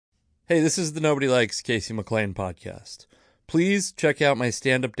Hey, this is the Nobody Likes Casey McLean podcast. Please check out my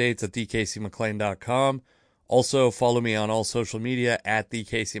stand-up dates at thecaseyMcLean.com. Also, follow me on all social media at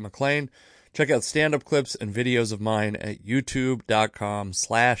thecaseyMcLean. Check out stand-up clips and videos of mine at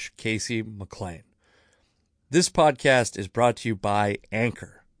youtube.com/CaseyMcLean. This podcast is brought to you by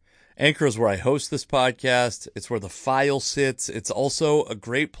Anchor. Anchor is where I host this podcast. It's where the file sits. It's also a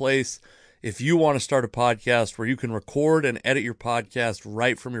great place if you want to start a podcast where you can record and edit your podcast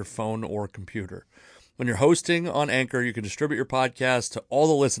right from your phone or computer. When you're hosting on Anchor, you can distribute your podcast to all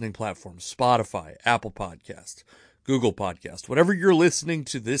the listening platforms: Spotify, Apple Podcast, Google Podcast. Whatever you're listening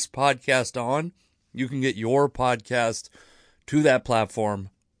to this podcast on, you can get your podcast to that platform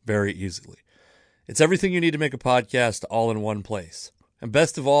very easily. It's everything you need to make a podcast all in one place. And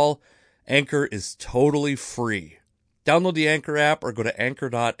best of all, Anchor is totally free. Download the Anchor app or go to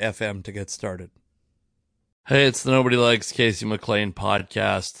anchor.fm to get started. Hey, it's the Nobody Likes Casey McLean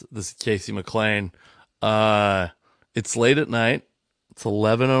podcast. This is Casey McLean. It's late at night. It's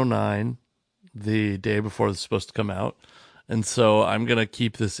 11:09, the day before this is supposed to come out. And so I'm going to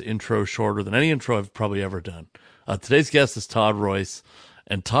keep this intro shorter than any intro I've probably ever done. Today's guest is Todd Royce.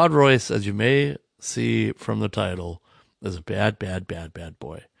 And Todd Royce, as you may see from the title, is a bad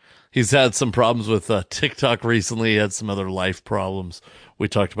boy. He's had some problems with TikTok recently. He had some other life problems. We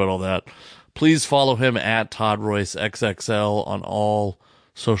talked about all that. Please follow him at Todd Royce XXL on all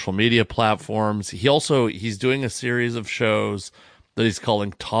social media platforms. He's doing a series of shows that he's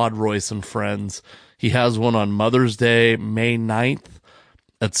calling Todd Royce and Friends. He has one on Mother's Day, May 9th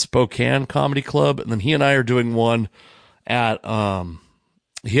at Spokane Comedy Club. And then he and I are doing one at,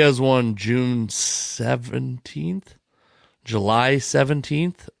 he has one June 17th, July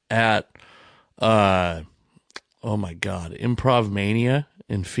 17th at, Improv Mania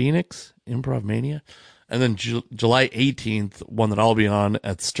in Phoenix. Improv Mania. And then July 18th, one that I'll be on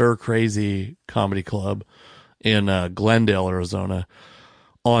at Stir Crazy Comedy Club in Glendale, Arizona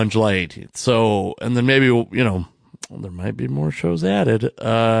on July 18th. So, and then maybe, there might be more shows added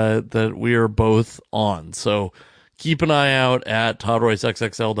that we are both on. So keep an eye out at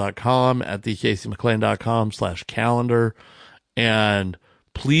toddroycexxl.com, at thecaseyMcLean.com/calendar. And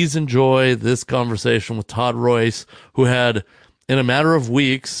please enjoy this conversation with Todd Royce, who had, in a matter of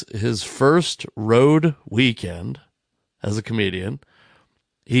weeks, his first road weekend as a comedian.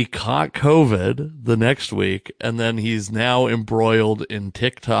 He caught COVID the next week, and then he's now embroiled in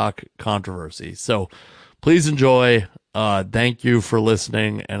TikTok controversy. So please enjoy. Thank you for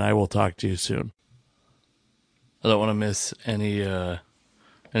listening, and I will talk to you soon. I don't want to miss any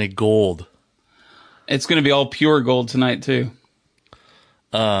gold. It's going to be all pure gold tonight too.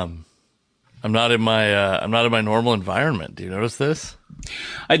 I'm not in my normal environment. Do you notice this?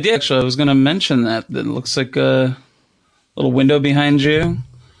 I did actually. I was going to mention that. It looks like a little window behind you.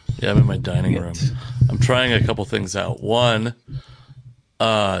 Yeah, I'm in my dining room. I'm trying a couple things out. One,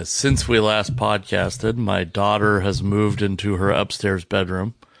 since we last podcasted, my daughter has moved into her upstairs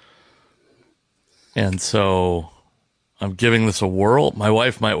bedroom. And so I'm giving this a whirl. My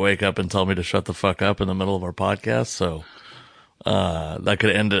wife might wake up and tell me to shut the fuck up in the middle of our podcast. So that could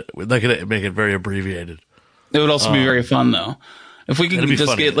end it. That could make it very abbreviated. It would also be very fun, though. If we could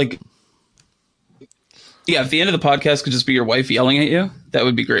just get if the end of the podcast could just be your wife yelling at you, that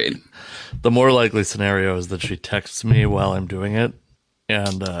would be great. The more likely scenario is that she texts me while I'm doing it.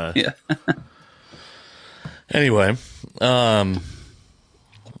 And yeah. Anyway,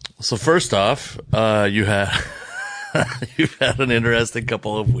 so first off, you've had an interesting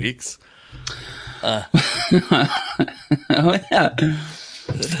couple of weeks. Oh yeah,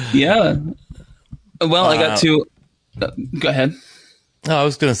 yeah. Well, I got to. Go ahead. No, I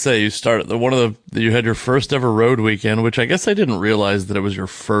was going to say you had your first ever road weekend, which I guess I didn't realize that it was your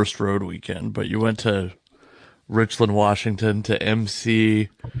first road weekend. But you went to Richland, Washington, to MC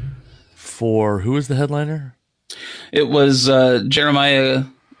for who was the headliner? It was Jeremiah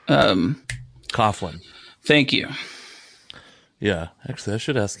Coughlin. Thank you. Yeah, actually, I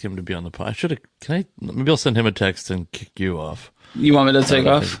should ask him to be on the pod. Maybe I'll send him a text and kick you off. You want me to take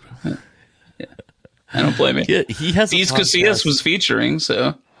off? Yeah. I don't blame you. He has Dees Casillas was featuring,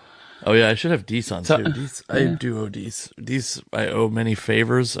 so. Oh yeah, I should have Dees on too. Dees, I do owe Dees. Dees, I owe many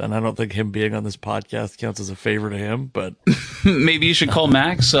favors, and I don't think him being on this podcast counts as a favor to him. But maybe you should call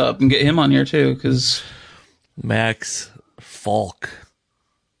Max up and get him on here too, because Max Faulkner,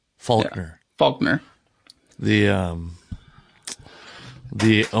 yeah, Faulkner,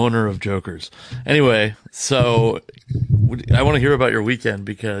 the owner of Jokers. Anyway, so I want to hear about your weekend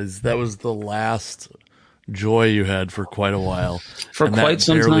because that was the last joy you had for quite a while. For and quite that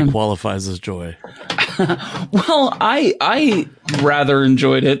some barely time. Qualifies as joy. Well, I rather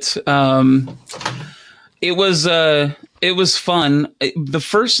enjoyed it. It was fun. The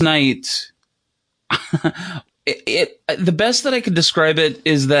first night, the best that I could describe it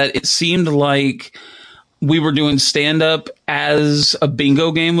is that it seemed like we were doing stand up as a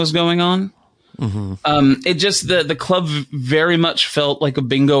bingo game was going on. It just the club very much felt like a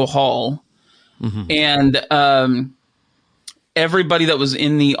bingo hall, and everybody that was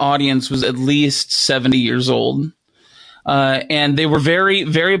in the audience was at least 70 years old. And they were very,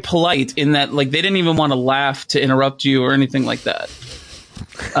 very polite in that, like, they didn't even want to laugh to interrupt you or anything like that.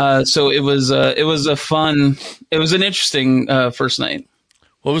 So it was an interesting first night.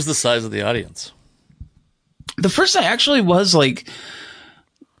 What was the size of the audience? The first night actually was like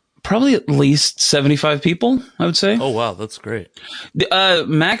probably at least 75 people, I would say. Oh, wow. That's great.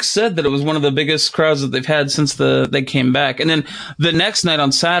 Max said that it was one of the biggest crowds that they've had since they came back. And then the next night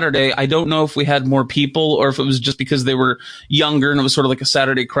on Saturday, I don't know if we had more people or if it was just because they were younger and it was sort of like a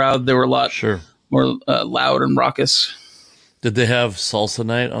Saturday crowd. They were a lot more loud and raucous. Did they have salsa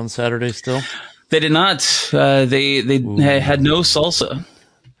night on Saturday still? They did not. They had no salsa.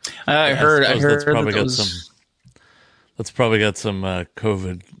 I heard that's probably got some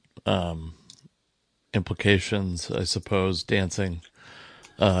COVID implications, I suppose. Dancing,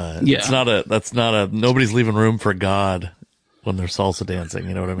 That's not a nobody's leaving room for God when they're salsa dancing.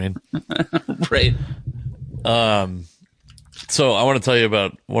 You know what I mean? Right. So I want to tell you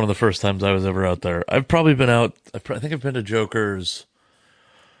about one of the first times I was ever out there. I've probably been out. I think I've been to Joker's.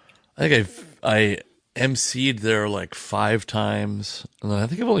 I think I emceed there like 5 times, and then I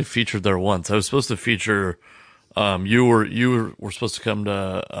think I've only featured there once. I was supposed to feature. You were supposed to come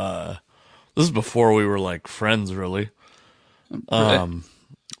to. This is before we were like friends, really.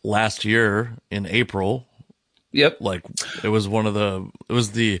 Last year in April. Yep. Like it was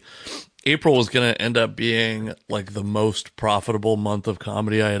April was going to end up being like the most profitable month of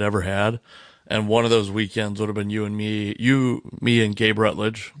comedy I had ever had. And one of those weekends would have been you, me and Gabe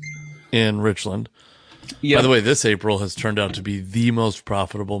Rutledge in Richland. Yep. By the way, this April has turned out to be the most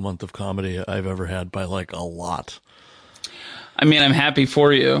profitable month of comedy I've ever had by like a lot. I mean, I'm happy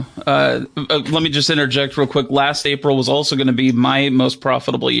for you. Let me just interject real quick. Last April was also going to be my most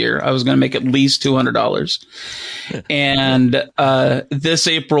profitable year. I was going to make at least $200. And this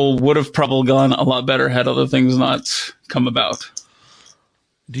April would have probably gone a lot better had other things not come about.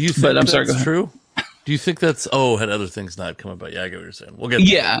 Do you think that's true? Do you think that's... Oh, had other things not come about. Yeah, I get what you're saying. We'll get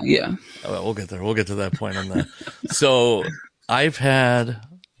there. Yeah. Oh, we'll get there. We'll get to that point on that. So I've had...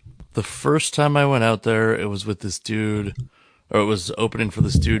 The first time I went out there, it was with this dude... Or it was opening for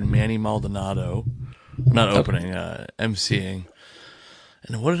this dude, Manny Maldonado. Not opening, emceeing.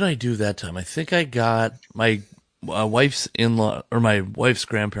 And what did I do that time? I think I got my wife's in-law, or my wife's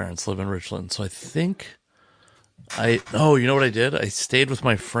grandparents live in Richland. So I think you know what I did? I stayed with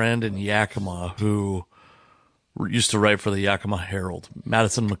my friend in Yakima who used to write for the Yakima Herald,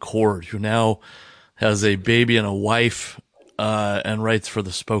 Madison McCord, who now has a baby and a wife, and writes for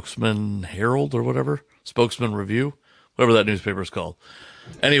the Spokesman Herald or whatever, Spokesman Review. Whatever that newspaper is called.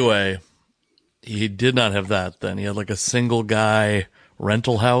 Anyway, he did not have that then. He had like a single guy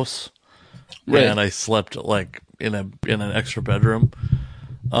rental house. Right. And I slept like in an extra bedroom.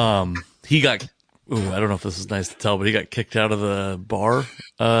 He got, I don't know if this is nice to tell, but he got kicked out of the bar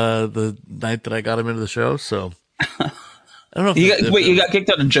the night that I got him into the show. So I don't know if you got kicked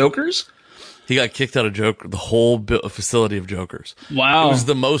out of Joker's? He got kicked out of the whole facility of Joker's. Wow. It was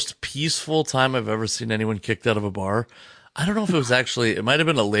the most peaceful time I've ever seen anyone kicked out of a bar. I don't know if it was actually, it might have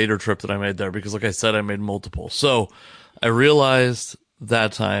been a later trip that I made there because like I said, I made multiple. So I realized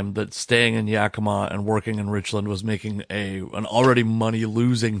that time that staying in Yakima and working in Richland was making an already money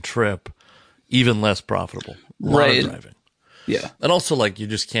losing trip even less profitable. A lot of driving. Yeah. And also like you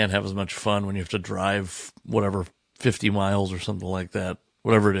just can't have as much fun when you have to drive 50 miles or something like that,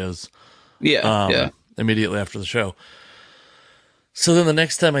 whatever it is. Yeah. Immediately after the show. So then the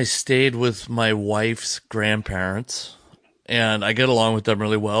next time I stayed with my wife's grandparents, and I get along with them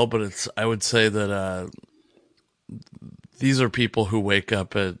really well, but I would say that these are people who wake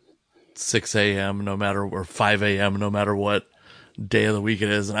up at 6 a.m. or 5 a.m. no matter what day of the week it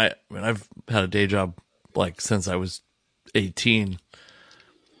is. And I've had a day job like since I was 18,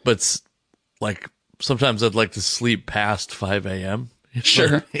 but like sometimes I'd like to sleep past 5 a.m.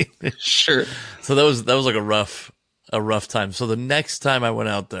 Sure. Sure. So that was like a rough time. So the next time I went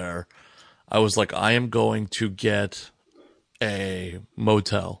out there, I was like, I am going to get a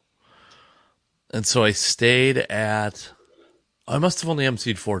motel. And so I must have only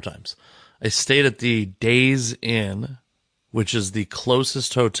emceed 4 times. I stayed at the Days Inn, which is the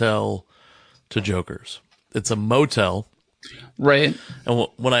closest hotel to Joker's. It's a motel. Right. And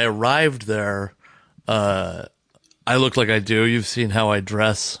when I arrived there, I look like I do. You've seen how I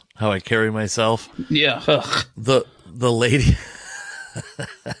dress, how I carry myself. Yeah. Ugh. The lady,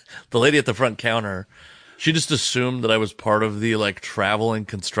 the lady at the front counter, she just assumed that I was part of the like traveling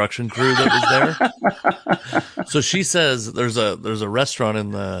construction crew that was there. So she says there's a restaurant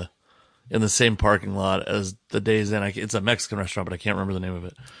in the same parking lot as the Days Inn. It's a Mexican restaurant, but I can't remember the name of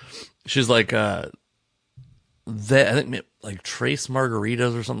it. She's like, I think like Trace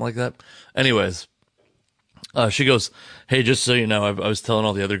Margaritas or something like that. Anyways, she goes, "Hey, just so you know, I was telling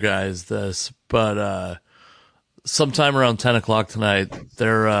all the other guys this, but sometime around 10 o'clock tonight,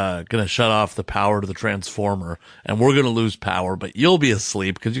 they're going to shut off the power to the transformer, and we're going to lose power, but you'll be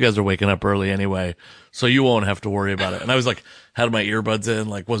asleep because you guys are waking up early anyway, so you won't have to worry about it." And I was like, had my earbuds in,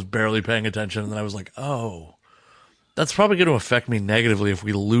 like was barely paying attention, and then I was like, oh, that's probably going to affect me negatively if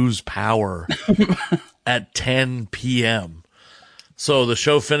we lose power at 10 p.m. So the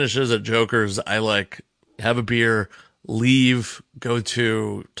show finishes at Joker's. I like have a beer, leave, go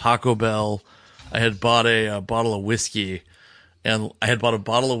to Taco Bell. I had bought a bottle of whiskey, and I had bought a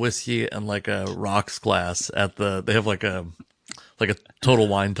bottle of whiskey and like a rocks glass at they have like a Total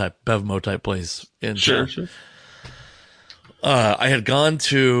Wine type, Bevmo type place in Sure. I had gone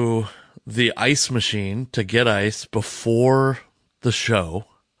to the ice machine to get ice before the show,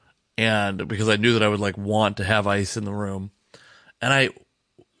 and because I knew that I would like want to have ice in the room. And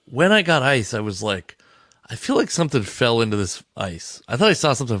when I got ice, I was like, I feel like something fell into this ice. I thought I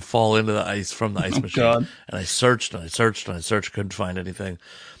saw something fall into the ice from the ice machine. God. And I searched and I searched and I searched, couldn't find anything.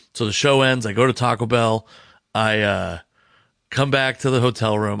 So the show ends. I go to Taco Bell. I come back to the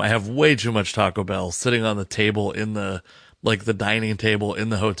hotel room. I have way too much Taco Bell sitting on the table in the dining table in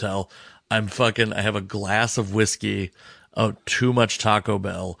the hotel. I have a glass of whiskey, too much Taco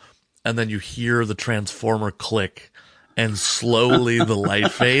Bell. And then you hear the transformer click. And slowly the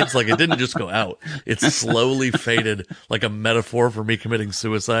light fades. Like it didn't just go out. It slowly faded like a metaphor for me committing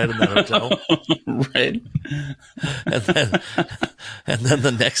suicide in that hotel. Right. And then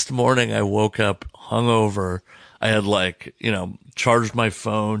the next morning I woke up hungover. I had charged my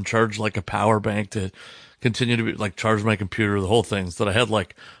phone, charged like a power bank to continue to be like charge my computer, the whole thing, so that I had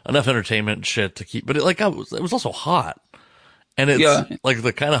like enough entertainment and shit to keep, but it was also hot. And it's like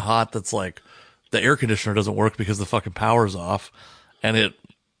the kind of hot that's like, the air conditioner doesn't work because the fucking power's off, and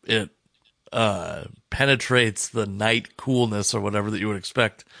it penetrates the night coolness or whatever that you would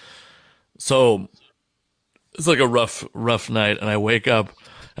expect. So it's like a rough night, and I wake up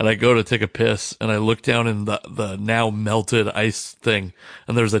and I go to take a piss, and I look down in the now melted ice thing,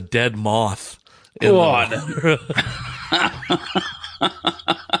 and there's a dead moth. God.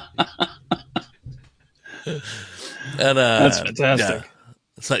 And that's fantastic. Yeah.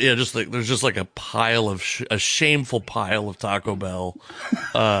 So yeah, just like there's just like a pile of a shameful pile of Taco Bell,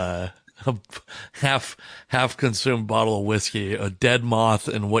 a half consumed bottle of whiskey, a dead moth,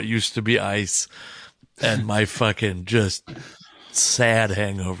 and what used to be ice, and my fucking just sad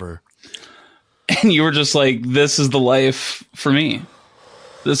hangover. And you were just like, "This is the life for me.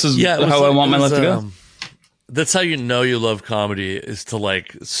 This is how I want my life to go." That's how you know you love comedy, is to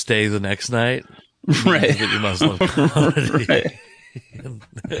like stay the next night. Right. You must love comedy. Right.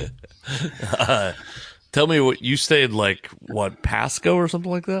 Tell me what you stayed Pasco or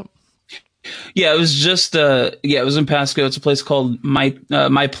something like that? Yeah, it was just it was in Pasco. It's a place called My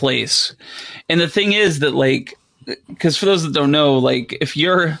Place. And the thing is that because for those that don't know, if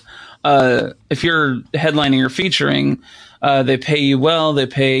you're headlining or featuring, they pay you well, they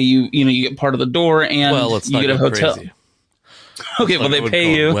pay you, you get part of the door, and you get a hotel. Crazy. Okay, well, they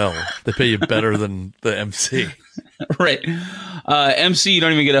pay you. Well, they pay you better than the MC. Right. MC, you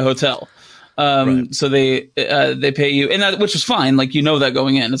don't even get a hotel. Right. So they pay you, and which is fine. That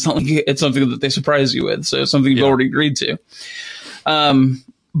going in, it's not like it's something that they surprise you with. So it's something you've already agreed to.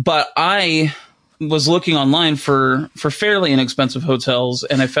 But I was looking online for fairly inexpensive hotels,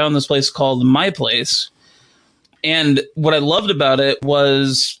 and I found this place called My Place. And what I loved about it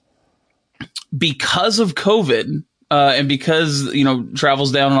was because of COVID, and because,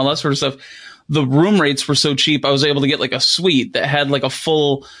 travel's down and all that sort of stuff, the room rates were so cheap. I was able to get a suite that had a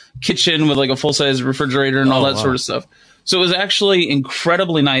full kitchen with a full size refrigerator and all that sort of stuff. So it was actually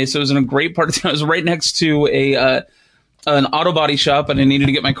incredibly nice. It was in a great part of town. It was right next to an auto body shop, and I needed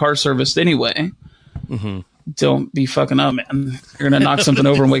to get my car serviced anyway. Mm-hmm. Don't be fucking up, man. You're going to knock something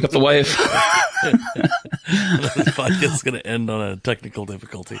over and wake up the wife. This podcast is going to end on a technical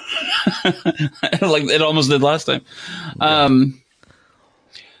difficulty. It almost did last time. Yeah.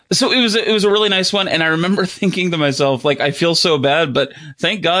 So it was a really nice one, and I remember thinking to myself, like, I feel so bad, but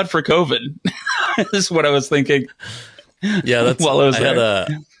thank God for COVID. Is what I was thinking. Yeah, that's while I was there.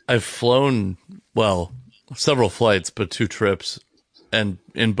 I've flown, well, several flights, but 2 trips, and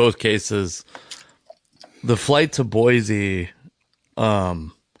in both cases, the flight to Boise,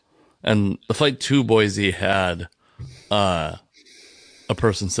 and the flight to Boise had a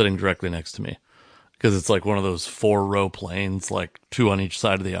person sitting directly next to me. Because it's like one of those 4-row planes, like 2 on each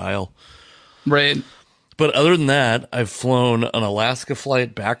side of the aisle. Right. But other than that, I've flown an Alaska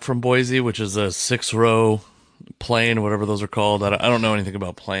flight back from Boise, which is a 6-row plane, whatever those are called. I don't know anything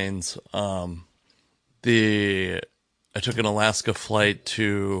about planes. I took an Alaska flight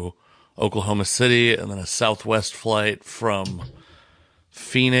to Oklahoma City, and then a Southwest flight from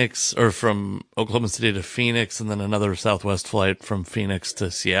Phoenix, or from Oklahoma City to Phoenix, and then another Southwest flight from Phoenix to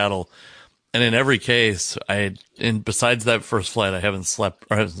Seattle. And in every case, besides that first flight, I haven't slept,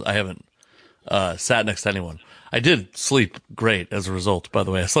 or I haven't sat next to anyone. I did sleep great as a result, by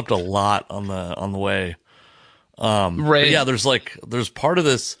the way. I slept a lot on the way. Right. Yeah, there's part of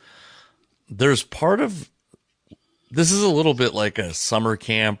this is a little bit like a summer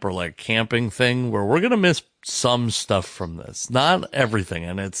camp or like camping thing where we're going to miss some stuff from this. Not everything,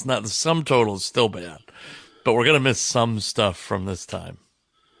 and it's not, the sum total is still bad, but we're going to miss some stuff from this time.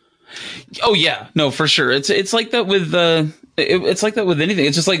 Oh yeah, no, for sure. It's like that with it's like that with anything.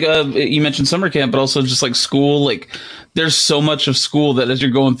 It's just like you mentioned summer camp, but also just like school. Like there's so much of school that as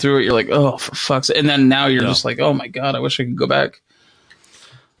you're going through it, you're like, oh, for fuck's sake. And then now you're just like, oh my God, I wish I could go back.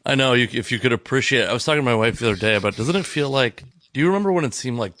 I know, if you could appreciate. I was talking to my wife the other day about, doesn't it feel like? Do you remember when it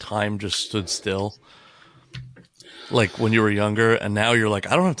seemed like time just stood still? Like when you were younger, and now you're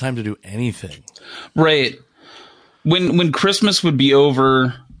like, I don't have time to do anything. Right. When Christmas would be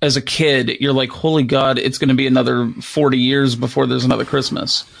over as a kid, you're like, holy God, it's going to be another 40 years before there's another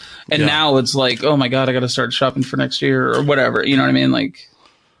Christmas. And now it's like, oh my God, I got to start shopping for next year or whatever. You know what I mean? Like,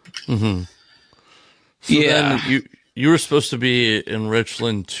 so then you were supposed to be in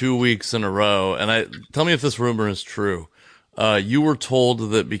Richland 2 weeks in a row. And tell me if this rumor is true. You were told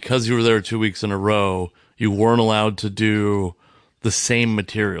that because you were there 2 weeks in a row, you weren't allowed to do the same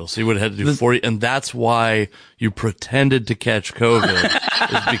material. So you would have had to do 40. And that's why you pretended to catch COVID,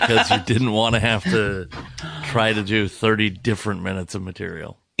 is because you didn't want to have to try to do 30 different minutes of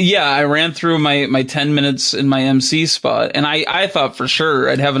material. Yeah, I ran through my 10 minutes in my MC spot. And I thought for sure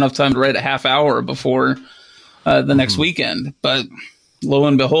I'd have enough time to write a half hour before the next weekend. But lo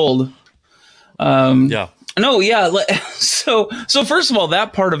and behold. So first of all,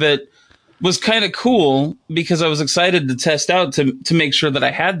 that part of it was kind of cool because I was excited to test out to make sure that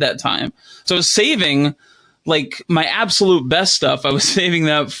I had that time. So I was saving like my absolute best stuff. I was saving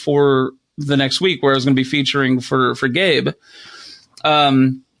that for the next week where I was going to be featuring for Gabe. But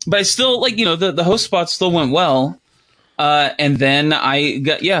I still the host spot still went well. And then I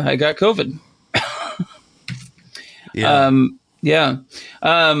got COVID.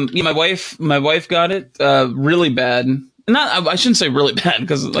 My wife got it, really bad. I shouldn't say really bad,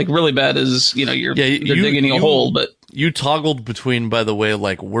 because like really bad is, you're digging a hole, but you toggled between, by the way,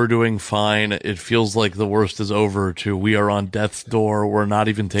 like we're doing fine, it feels like the worst is over, to we are on death's door, we're not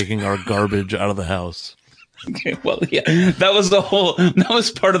even taking our garbage out of the house. Okay, well, yeah, that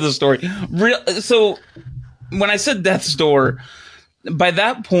was part of the story. So when I said death's door, by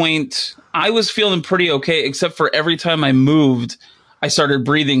that point I was feeling pretty okay, except for every time I moved, I started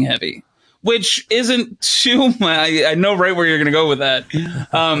breathing heavy. Which isn't too much. I know right where you're going to go with that.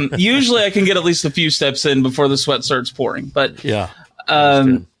 Usually I can get at least a few steps in before the sweat starts pouring. But yeah.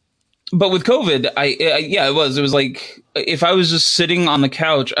 But with COVID, it was like if I was just sitting on the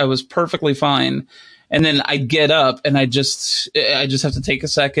couch, I was perfectly fine. And then I'd get up and I just have to take a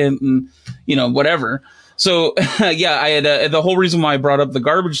second and, whatever. So, I had the whole reason why I brought up the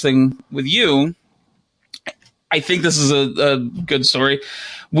garbage thing with you. I think this is a good story.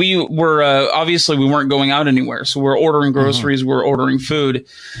 We were, obviously we weren't going out anywhere. So we're ordering groceries, we're ordering food.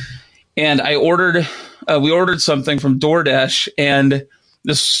 And we ordered something from DoorDash, and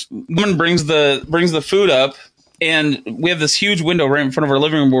this woman brings the food up, and we have this huge window right in front of our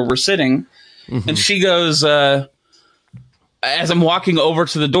living room where we're sitting. Mm-hmm. And she goes, as I'm walking over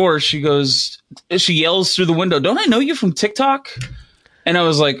to the door, she yells through the window, "Don't I know you from TikTok?" And I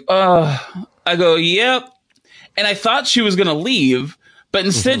was like, I go, "Yep." And I thought she was going to leave, but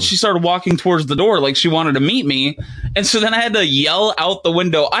instead she started walking towards the door like she wanted to meet me. And so then I had to yell out the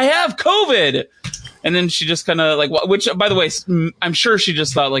window, "I have COVID." And then she just kind of like, which by the way, I'm sure she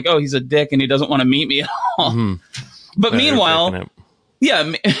just thought like, oh, he's a dick and he doesn't want to meet me at all. Mm-hmm. But meanwhile,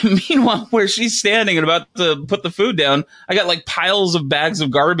 Yeah. Meanwhile, where she's standing and about to put the food down, I got like piles of bags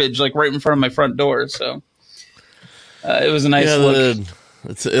of garbage like right in front of my front door. So it was a nice look.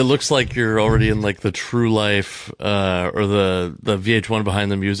 It looks like you're already in like the True Life or the VH1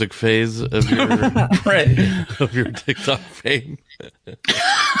 Behind the Music phase of your right. of your TikTok fame.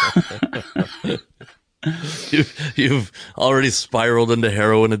 You've already spiraled into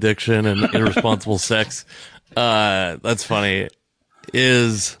heroin addiction and irresponsible sex. That's funny.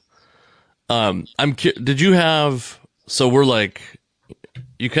 Did you have? So we're like,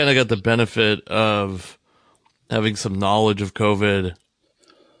 you kind of got the benefit of having some knowledge of COVID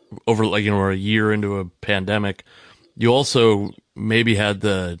over, like, we're a year into a pandemic. You also maybe had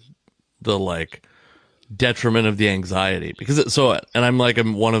the like detriment of the anxiety because and I'm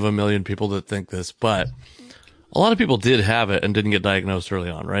one of a million people that think this, but a lot of people did have it and didn't get diagnosed early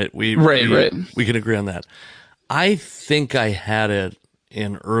on, right? We can agree on that. I think I had it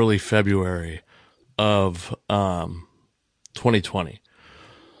in early February of 2020.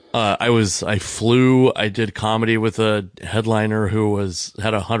 I flew. I did comedy with a headliner who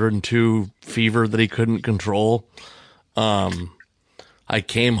had 102 fever that he couldn't control. I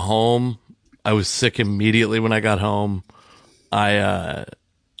came home. I was sick immediately when I got home. My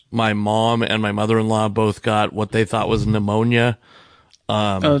mom and my mother-in-law both got what they thought was pneumonia.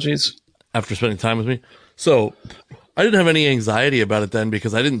 Oh, geez. After spending time with me. So I didn't have any anxiety about it then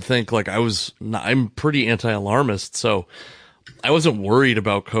because I didn't think I'm pretty anti-alarmist. So I wasn't worried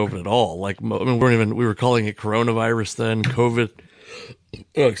about COVID at all. Like, we were calling it coronavirus then. COVID,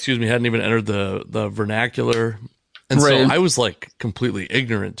 hadn't even entered the vernacular. And so I was like completely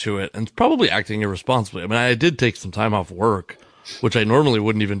ignorant to it and probably acting irresponsibly. I mean, I did take some time off work, which I normally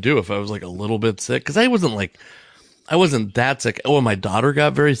wouldn't even do if I was like a little bit sick. Cause I wasn't that sick. Oh, and my daughter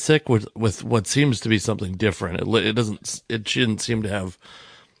got very sick with what seems to be something different. She didn't seem to have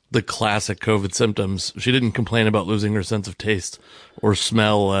the classic COVID symptoms. She didn't complain about losing her sense of taste or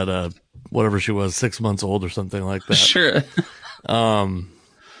smell at whatever she was, 6 months old or something like that. Sure.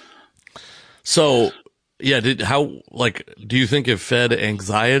 So yeah, do you think it fed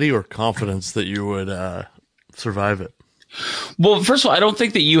anxiety or confidence that you would survive it? Well, first of all, I don't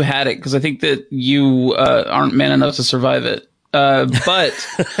think that you had it because I think that you aren't man enough to survive it. But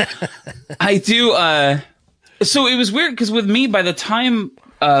I do. So it was weird because with me, by the time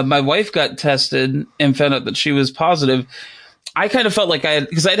my wife got tested and found out that she was positive, I kind of felt like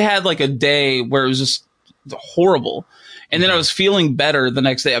because I'd had like a day where it was just horrible. And then I was feeling better the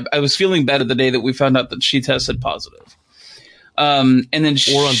next day. I was feeling better the day that we found out that she tested positive. And then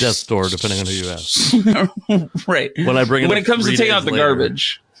or on death's door, depending on who you ask. Right. When it comes to taking out the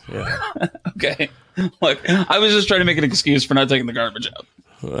garbage. Yeah. Okay. Look, I was just trying to make an excuse for not taking the garbage out.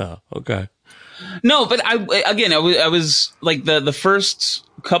 Well, okay. No, but I was like the first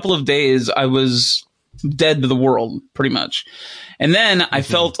couple of days I was dead to the world pretty much. And then I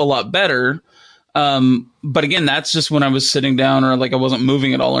felt a lot better. But again, that's just when I was sitting down or like I wasn't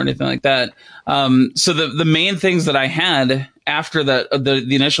moving at all or anything like that. So the main things that I had after that,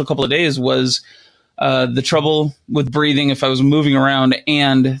 the initial couple of days was, the trouble with breathing if I was moving around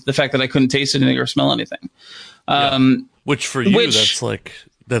and the fact that I couldn't taste anything or smell anything. Which for you,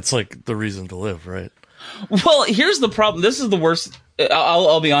 that's like the reason to live, right? Well, here's the problem. This is the worst.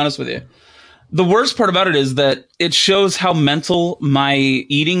 I'll be honest with you. The worst part about it is that it shows how mental my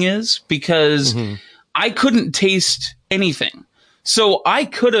eating is because I couldn't taste anything. So I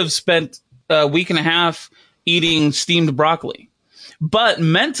could have spent a week and a half eating steamed broccoli. But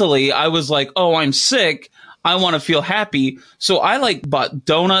mentally, I was like, oh, I'm sick. I want to feel happy. So I bought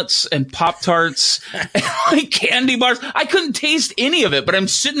donuts and Pop-Tarts and candy bars. I couldn't taste any of it, but I'm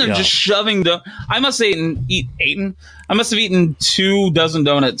sitting there just shoving. I must have eaten 2 dozen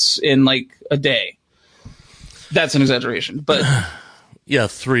donuts in like a day. That's an exaggeration, but yeah,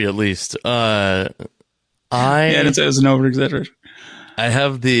 3 at least. It's an over exaggeration. I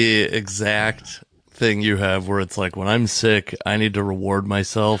have the exact thing you have where it's like when I'm sick, I need to reward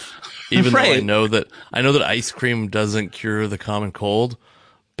myself, even though I know that ice cream doesn't cure the common cold,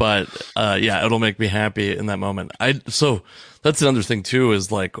 but it'll make me happy in that moment. So that's another thing too,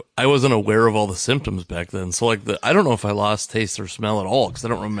 is like I wasn't aware of all the symptoms back then. So like I don't know if I lost taste or smell at all because I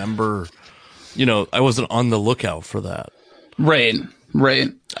don't remember. I wasn't on the lookout for that. Right.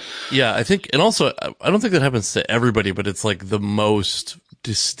 Yeah, I think, and also I don't think that happens to everybody, but it's like the most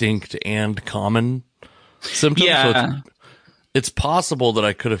distinct and common symptom. Yeah. So it's possible that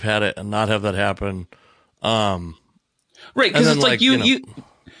I could have had it and not have that happen. Right, because it's like you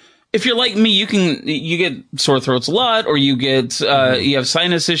if you're like me, you get sore throats a lot, or you get you have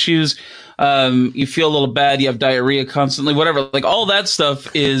sinus issues. You feel a little bad. You have diarrhea constantly, whatever. Like all that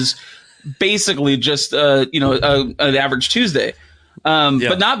stuff is basically just, an average Tuesday.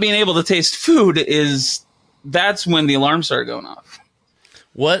 But not being able to taste food that's when the alarm started going off.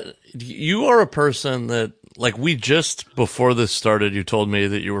 What, you are a person that, like, we just, before this started, you told me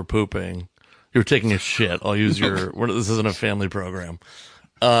that you were pooping. You were taking a shit. I'll use this isn't a family program.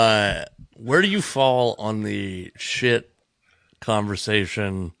 Where do you fall on the shit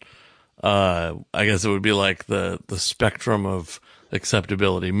conversation? I guess it would be like the spectrum of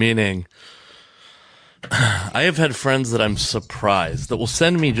acceptability, meaning I have had friends that I'm surprised that will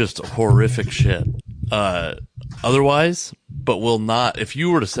send me just horrific shit. Otherwise, but will not, if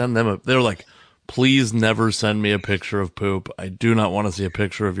you were to send them they're like, please never send me a picture of poop. I do not want to see a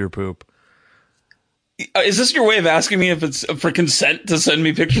picture of your poop. Is this your way of asking me if it's for consent to send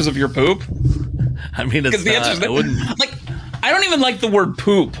me pictures of your poop? I mean, it's not, I wouldn't. Like, I don't even like the word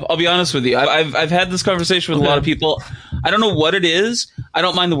poop. I'll be honest with you. I've had this conversation with a lot of people. I don't know what it is. I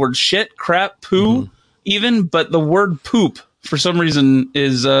don't mind the word shit, crap, poo, even, but the word poop for some reason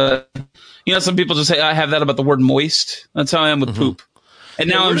is, some people just say I have that about the word moist. That's how I am with poop. And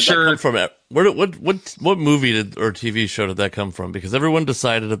now I'm sure. What movie or TV show did that come from? Because everyone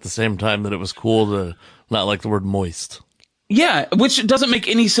decided at the same time that it was cool to not like the word moist. Yeah, which doesn't make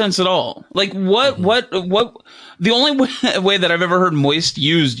any sense at all. Like, what, the only way that I've ever heard moist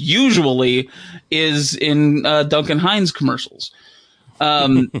used usually is in Duncan Hines commercials.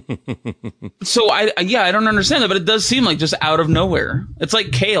 So I don't understand that, but it does seem like just out of nowhere. It's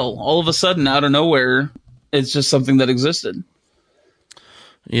like kale. All of a sudden, out of nowhere, it's just something that existed.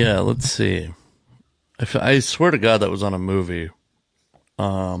 Yeah, let's see. I swear to God that was on a movie.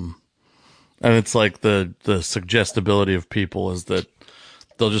 And it's like the suggestibility of people is that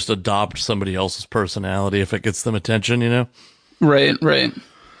they'll just adopt somebody else's personality if it gets them attention, you know? Right.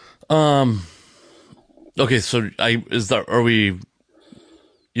 Okay, so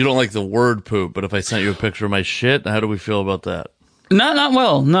you don't like the word poop, but if I sent you a picture of my shit, how do we feel about that? Not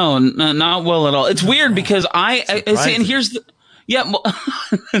well. No, not well at all. It's weird because I see, and here's the. Yeah, well,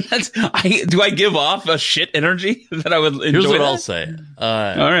 do I give off a shit energy that I would enjoy? Here's what I'll say.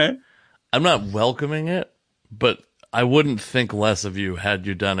 All right. I'm not welcoming it, but I wouldn't think less of you had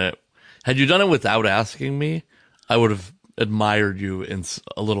you done it. Had you done it without asking me, I would have admired you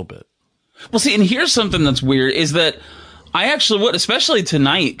a little bit. Well, see, and here's something that's weird is that I actually would, especially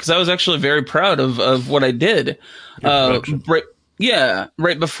tonight, because I was actually very proud of what I did. Right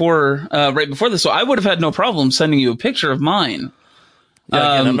before this. So I would have had no problem sending you a picture of mine.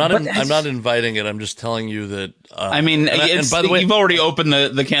 Yeah, again, I'm not inviting it. I'm just telling you that. And by the way, you've already opened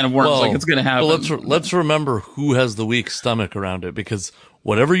the can of worms. Like it's going to happen. But let's remember who has the weak stomach around it, because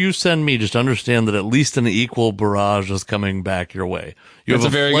whatever you send me, just understand that at least an equal barrage is coming back your way. That's a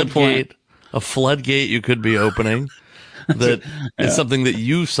very good point. A floodgate you could be opening that is something that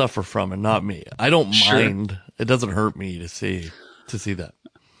you suffer from and not me. I don't mind. It doesn't hurt me to see that.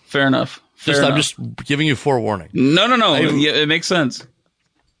 Fair enough. I'm just giving you forewarning. No. It makes sense.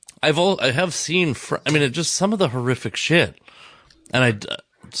 I have seen, it's just some of the horrific shit, and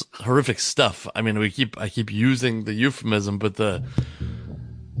horrific stuff. I mean, I keep using the euphemism, but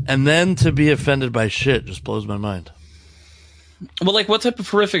and then to be offended by shit just blows my mind. Well, like, what type of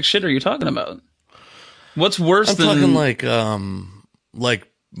horrific shit are you talking about? What's worse than? I'm talking like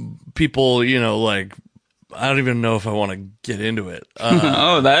people, like, I don't even know if I want to get into it.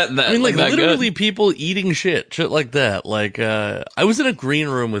 Literally good. People eating shit like that. Like, I was in a green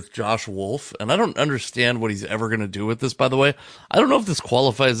room with Josh Wolf, and I don't understand what he's ever going to do with this, by the way. I don't know if this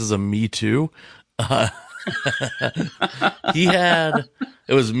qualifies as a Me Too. It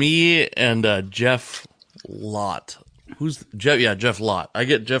was me and Jeff Lott. Who's Jeff? Yeah, Jeff Lott. I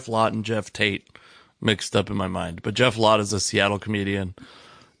get Jeff Lott and Jeff Tate mixed up in my mind. But Jeff Lott is a Seattle comedian.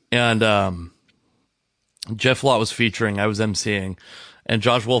 And, Jeff Lott was featuring, I was emceeing, and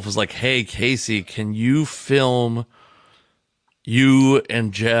Josh Wolf was like, hey, Casey, can you film you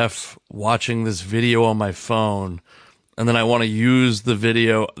and Jeff watching this video on my phone? And then I want to use the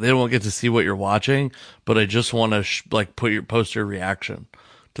video. They don't get to see what you're watching, but I just want to post your reaction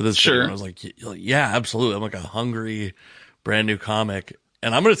to this. Sure. Video. And I was like, yeah, absolutely. I'm like a hungry, brand new comic.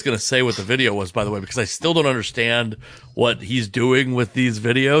 And I'm just going to say what the video was, by the way, because I still don't understand what he's doing with these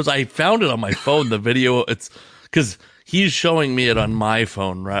videos. I found it on my phone, the video. It's because he's showing me it on my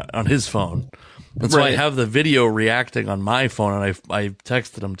phone, right, on his phone. And so I have the video reacting on my phone, and I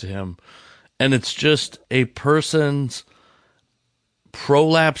texted him to him. And it's just a person's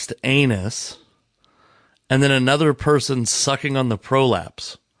prolapsed anus and then another person sucking on the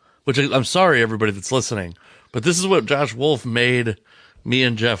prolapse, which I'm sorry, everybody that's listening, but this is what Josh Wolf made me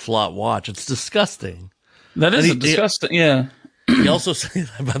and Jeff Lott watch. It's disgusting. That is disgusting. Yeah. He also said,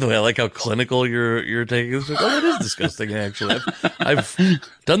 by the way, I like how clinical you're taking this. Like, oh, that is disgusting. Actually, I've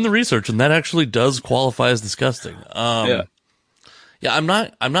done the research, and that actually does qualify as disgusting. Yeah. Yeah, I'm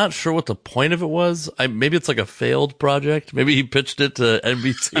not sure what the point of it was. Maybe it's like a failed project. Maybe he pitched it to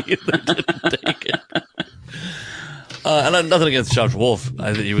NBC and they didn't take it. And I'm nothing against Josh Wolf.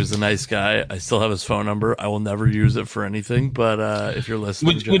 I think he was a nice guy. I still have his phone number. I will never use it for anything. But if you're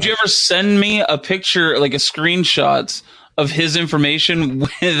listening, would you ever send me a picture, like a screenshot of his information with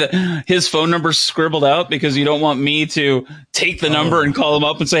his phone number scribbled out, because you don't want me to take the number and call him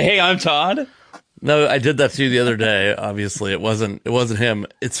up and say, "Hey, I'm Todd"? No, I did that to you the other day. Obviously, it wasn't him.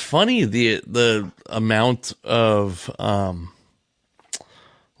 It's funny the amount of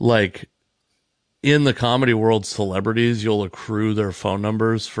like in the comedy world, celebrities, you'll accrue their phone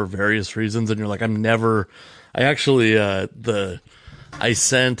numbers for various reasons, and you're like, I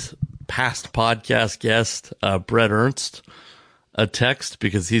sent past podcast guest Brett Ernst a text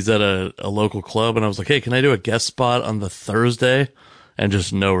because he's at a local club, and I was like, hey, can I do a guest spot on the Thursday? And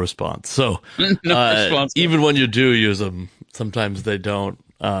just no response. So response. Even when you do use them, sometimes they don't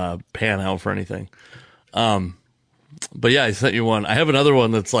pan out for anything. But yeah, I sent you one. I have another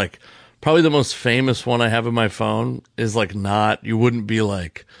one that's like probably the most famous one I have in my phone is like you wouldn't be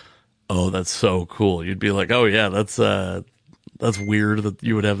like, oh, that's so cool. You'd be like, oh yeah, that's weird that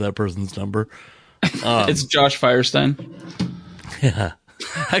you would have that person's number. It's Josh Firestein. Yeah.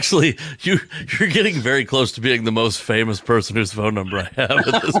 Actually, you're getting very close to being the most famous person whose phone number I have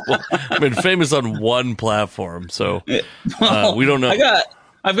at this point. I mean, famous on one platform, so we don't know.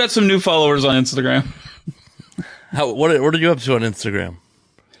 I've got some new followers on Instagram. What are you up to on Instagram?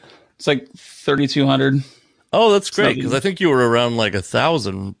 It's like 3,200. Oh, that's great, because I think you were around like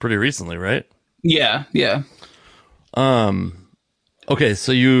 1,000 pretty recently, right? Yeah. Okay,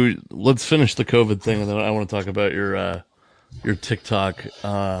 so let's finish the COVID thing, and then I want to talk about your TikTok,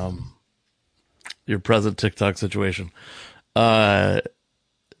 your present TikTok situation.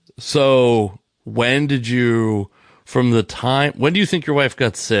 So when do you think your wife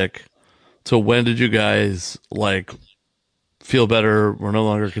got sick to when did you guys like feel better? We're no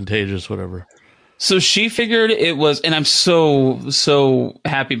longer contagious, whatever. So she figured it was, and I'm so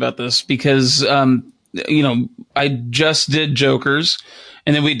happy about this because, I just did Jokers,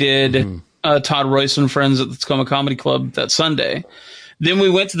 and then we did, Todd Royce and friends at the Tacoma Comedy Club that Sunday. Then we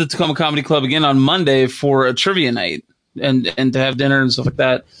went to the Tacoma Comedy Club again on Monday for a trivia night and to have dinner and stuff like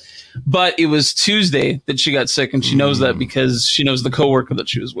that. But it was Tuesday that she got sick, and she knows that because she knows the coworker that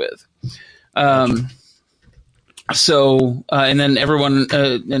she was with. So and then everyone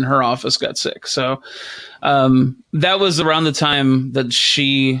in her office got sick. So that was around the time that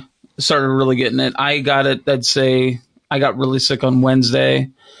she started really getting it. I got it. I'd say I got really sick on Wednesday.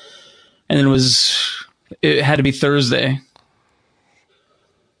 And then it had to be Thursday.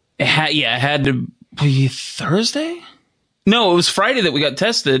 It had to be Thursday? No, it was Friday that we got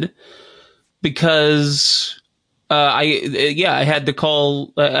tested because I had to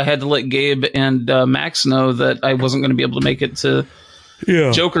call. I had to let Gabe and Max know that I wasn't going to be able to make it to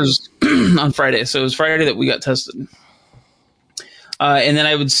Jokers on Friday. So it was Friday that we got tested. And then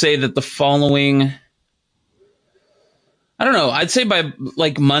I would say that the following, I don't know, I'd say by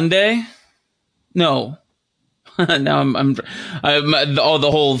like Monday. No, now the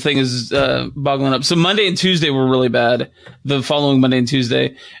whole thing is boggling up. So Monday and Tuesday were really bad. The following Monday and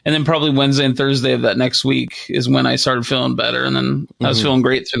Tuesday, and then probably Wednesday and Thursday of that next week is when I started feeling better, and then I was feeling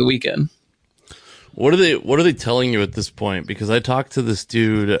great through the weekend. What are they telling you at this point? Because I talked to this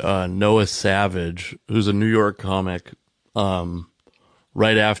dude Noah Savage, who's a New York comic,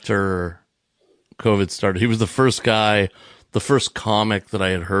 right after COVID started. He was the first comic that I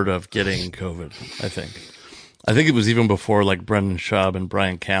had heard of getting COVID, I think. I think it was even before like Brendan Schaub and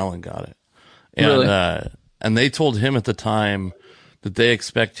Brian Callen got it. And, really? And they told him at the time that they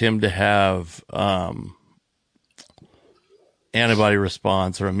expect him to have antibody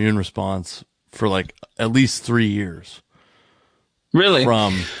response or immune response for like at least 3 years. Really?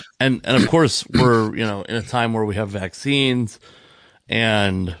 And of course we're, in a time where we have vaccines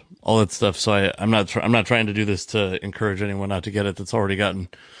and all that stuff. So I'm not trying to do this to encourage anyone not to get it that's already gotten.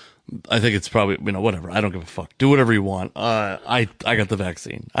 I think it's probably, whatever. I don't give a fuck. Do whatever you want. I got the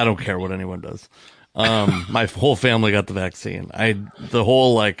vaccine. I don't care what anyone does. My whole family got the vaccine.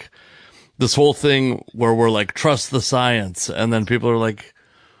 This whole thing where we're like, trust the science. And then people are like,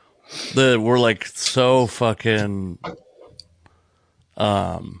 we're like so fucking,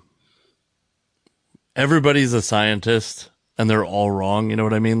 everybody's a scientist and they're all wrong. You know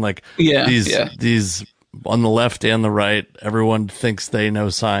what I mean? Like these on the left and the right, everyone thinks they know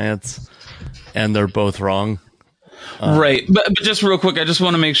science, and they're both wrong. Right. But just real quick, I just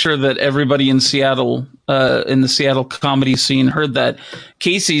want to make sure that everybody in Seattle, in the Seattle comedy scene, heard that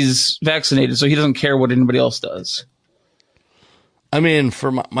Casey's vaccinated, so he doesn't care what anybody else does. I mean,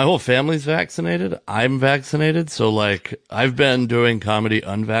 for my whole family's vaccinated. I'm vaccinated, so like I've been doing comedy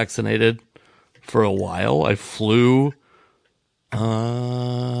unvaccinated for a while. I flew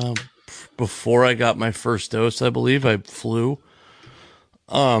before I got my first dose, I believe. I flew.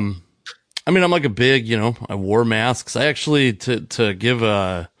 I mean, I'm like a big, I wore masks. I actually, to give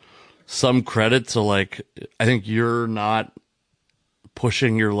some credit to, like, I think you're not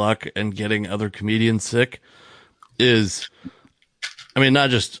pushing your luck and getting other comedians sick is, I mean, not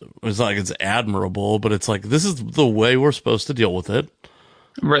just, it's not like it's admirable, but it's like, this is the way we're supposed to deal with it.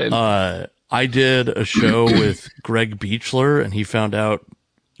 Right. I did a show with Greg Beechler, and he found out,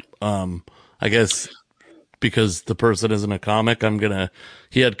 I guess, because the person isn't a comic,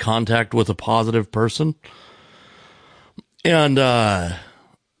 he had contact with a positive person. And,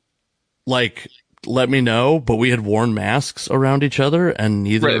 like, let me know, but we had worn masks around each other, and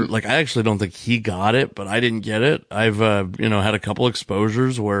neither, like, I actually don't think he got it, but I didn't get it. I've, had a couple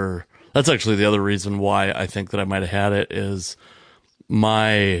exposures where, that's actually the other reason why I think that I might have had it, is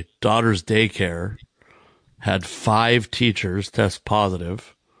my daughter's daycare had 5 teachers test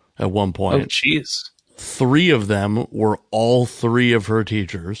positive at one point. Oh, jeez. 3 of them were all 3 of her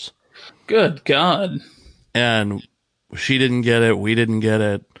teachers. Good God. And she didn't get it. We didn't get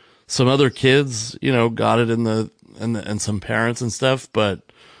it. Some other kids, got it and some parents and stuff. But,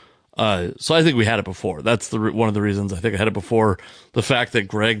 so I think we had it before. That's one of the reasons I think I had it before. The fact that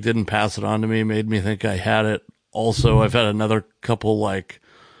Greg didn't pass it on to me made me think I had it. Also, I've had another couple like,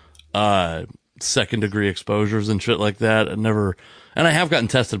 second degree exposures and shit like that, and I have gotten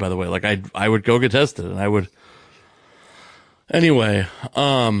tested, by the way. Like I would go get tested, and I would anyway. So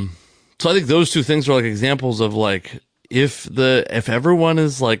I think those two things are like examples of like, if everyone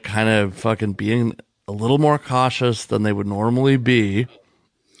is like kind of fucking being a little more cautious than they would normally be,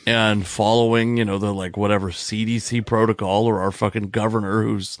 and following, the like whatever CDC protocol, or our fucking governor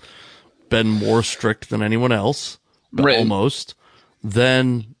who's been more strict than anyone else, right, almost,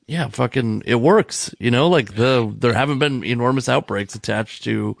 then yeah, fucking it works. Like there haven't been enormous outbreaks attached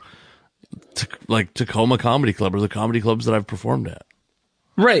to like Tacoma Comedy Club or the comedy clubs that I've performed at.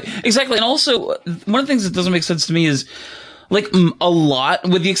 Right, exactly. And also, one of the things that doesn't make sense to me is, like, a lot,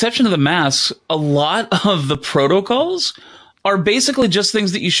 with the exception of the masks, a lot of the protocols are basically just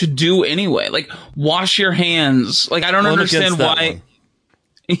things that you should do anyway. Like, wash your hands. Like, I don't understand why.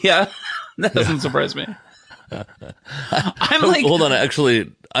 Yeah, that doesn't surprise me. I'm like, hold on.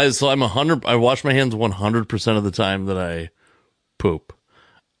 Actually, I wash my hands 100% of the time that I poop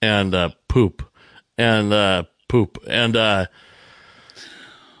and poop and poop. And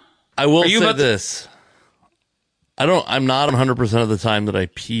I will say this. I'm not 100% of the time that I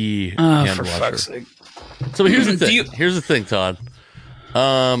pee hand for washer. Fuck's sake. So here's the thing. Here's the thing, Todd.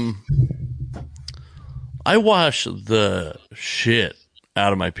 I wash the shit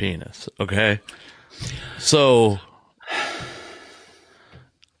out of my penis. Okay. So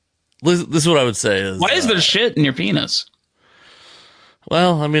this is what I would say is, why is there shit in your penis?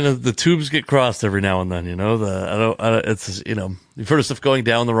 Well, I mean, the tubes get crossed every now and then, it's, you've heard of stuff going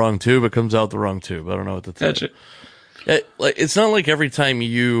down the wrong tube, it comes out the wrong tube. I don't know what to tell you. It's not like every time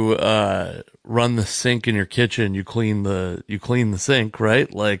you run the sink in your kitchen, you clean the sink,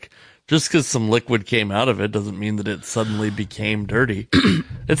 right? Like, just because some liquid came out of it doesn't mean that it suddenly became dirty.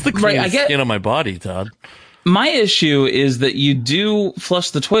 It's the cleanest skin on my body, Todd. My issue is that you do flush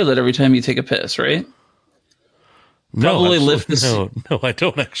the toilet every time you take a piss, right? Probably lift this. No, I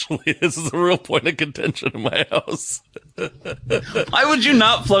don't actually. This is a real point of contention in my house. Why would you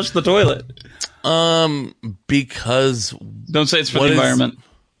not flush the toilet? Because don't say it's for the environment.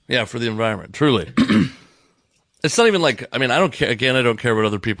 Yeah, for the environment. Truly. It's not even like, I mean, I don't care. Again, I don't care what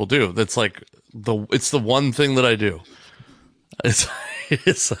other people do. That's like it's the one thing that I do.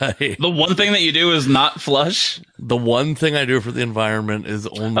 The one thing that you do is not flush. The one thing I do for the environment is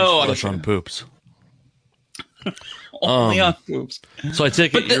only flush on poops. Only on poops. So I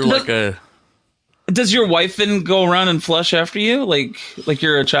take it you're like a. Does your wife then go around and flush after you, like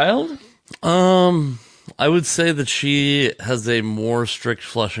you're a child? I would say that she has a more strict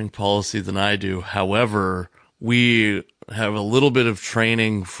flushing policy than I do. However, we have a little bit of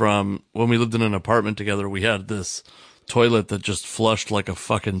training from when we lived in an apartment together. We had this toilet that just flushed like a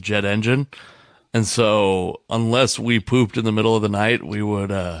fucking jet engine. And so unless we pooped in the middle of the night, we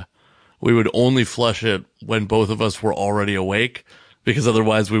would only flush it when both of us were already awake, because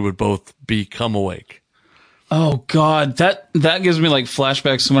otherwise we would both become awake. Oh God, that gives me like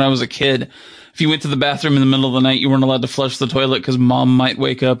flashbacks to when I was a kid. If you went to the bathroom in the middle of the night, you weren't allowed to flush the toilet because mom might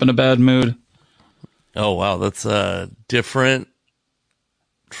wake up in a bad mood. Oh wow, that's a different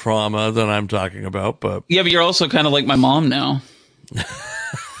trauma than I'm talking about. But yeah, but you're also kind of like my mom now.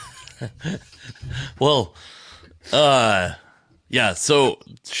 Well, yeah. So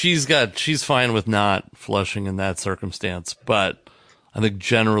she's fine with not flushing in that circumstance, but I think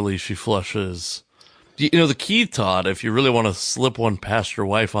generally she flushes. You know, the key, Todd, if you really want to slip one past your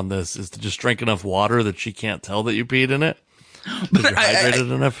wife on this, is to just drink enough water that she can't tell that you peed in it. Because you're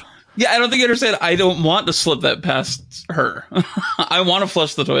hydrated enough. Yeah, I don't think you understand. I don't want to slip that past her. I want to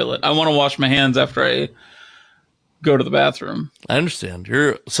flush the toilet. I want to wash my hands after I go to the bathroom. I understand.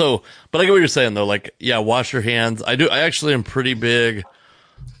 But I get what you're saying though. Like, yeah, wash your hands. I actually am pretty big.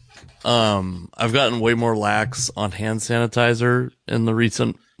 I've gotten way more lax on hand sanitizer in the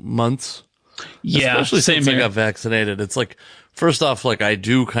recent months. Yeah, especially same since here. I got vaccinated. It's like, first off, like I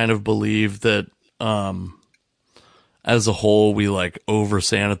do kind of believe that, as a whole, we like over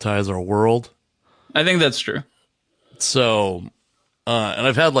sanitize our world. I think that's true. So, and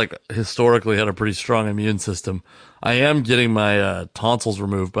I've had historically had a pretty strong immune system. I am getting my tonsils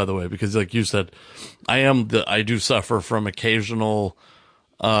removed, by the way, because like you said, I do suffer from occasional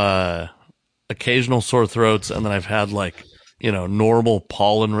sore throats, and then I've had normal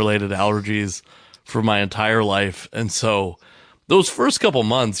pollen related allergies for my entire life. And so those first couple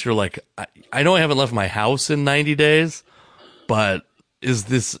months, you're like, I know I haven't left my house in 90 days, but is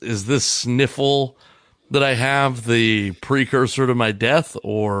this sniffle that I have the precursor to my death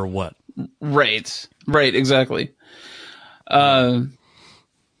or what? Right, exactly. Yeah.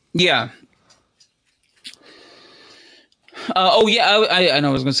 I know what I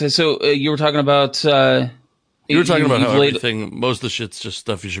was going to say. So you were talking about... you were talking about how everything, most of the shit's just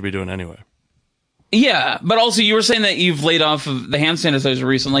stuff you should be doing anyway. Yeah, but also you were saying that you've laid off of the hand sanitizer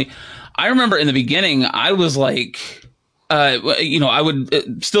recently. I remember in the beginning, I was like... I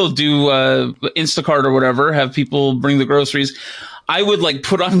would still do Instacart or whatever, have people bring the groceries. I would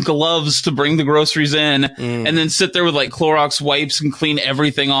put on gloves to bring the groceries in and then sit there with Clorox wipes and clean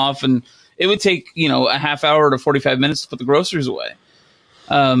everything off. And it would take, a half hour to 45 minutes to put the groceries away.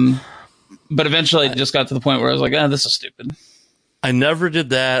 But eventually I just got to the point where I was like, this is stupid. I never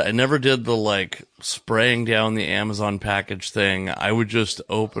did that. I never did the spraying down the Amazon package thing. I would just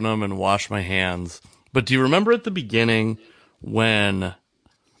open them and wash my hands. But do you remember at the beginning when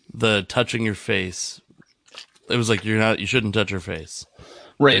the touching your face, it was like, you shouldn't touch your face.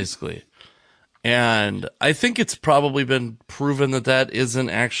 Right. Basically. And I think it's probably been proven that isn't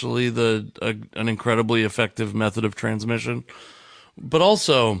actually an incredibly effective method of transmission. But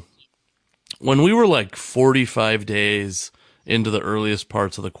also, when we were 45 days into the earliest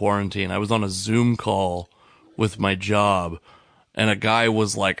parts of the quarantine, I was on a Zoom call with my job. And a guy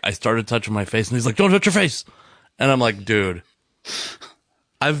was I started touching my face, and he's like, "Don't touch your face." And I'm like, dude,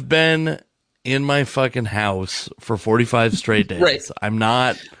 I've been in my fucking house for 45 straight days. Right. I'm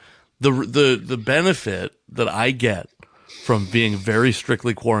not the benefit that I get from being very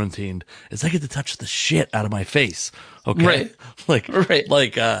strictly quarantined is I get to touch the shit out of my face. Okay.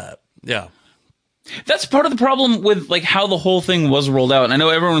 Right. Yeah. That's part of the problem with how the whole thing was rolled out. And I know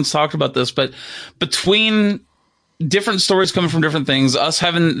everyone's talked about this, but between different stories coming from different things, us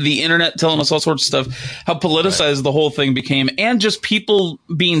having the internet telling us all sorts of stuff, how politicized the whole thing became, and just people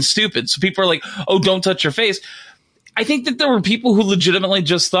being stupid. So people are like, oh, don't touch your face. I think that there were people who legitimately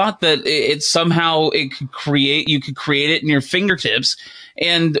just thought that you could create it in your fingertips,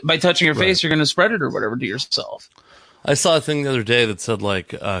 and by touching your face, you're going to spread it or whatever to yourself. I saw a thing the other day that said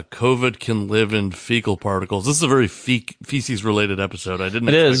COVID can live in fecal particles. This is a very feces related episode. I didn't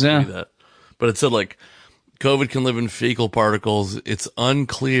expect to do that, but it said COVID can live in fecal particles. It's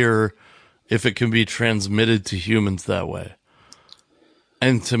unclear if it can be transmitted to humans that way.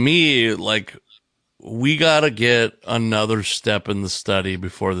 And to me, we got to get another step in the study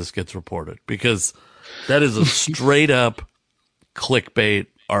before this gets reported, because that is a straight up clickbait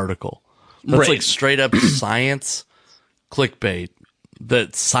article. That's straight up science clickbait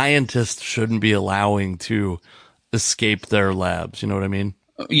that scientists shouldn't be allowing to escape their labs. You know what I mean?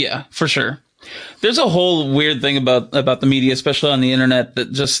 Yeah, for sure. There's a whole weird thing about the media, especially on the internet,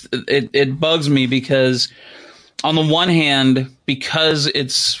 that just it bugs me, because on the one hand, because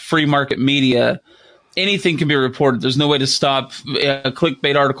it's free market media, anything can be reported. There's no way to stop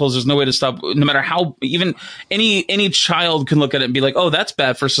clickbait articles. There's no way to stop, no matter how, even any child can look at it and be like, oh, that's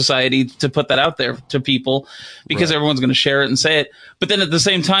bad for society to put that out there to people, because everyone's going to share it and say it. But then at the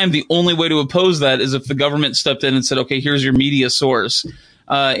same time, the only way to oppose that is if the government stepped in and said, okay, here's your media source.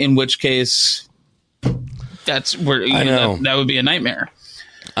 In which case, That's where I know. that would be a nightmare.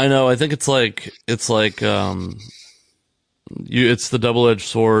 I know. I think it's like it's the double-edged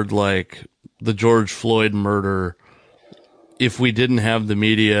sword, like the George Floyd murder. If we didn't have the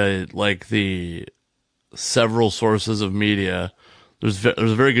media, like the several sources of media, there's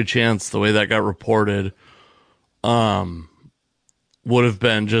a very good chance the way that got reported would have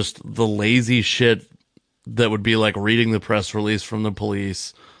been just the lazy shit that would be like reading the press release from the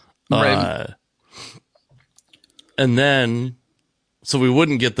police. Right. And then, so we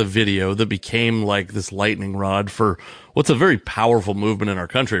wouldn't get the video that became like this lightning rod for what's a very powerful movement in our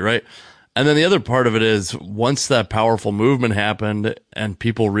country, right? And then the other part of it is once that powerful movement happened and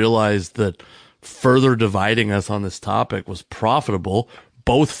people realized that further dividing us on this topic was profitable,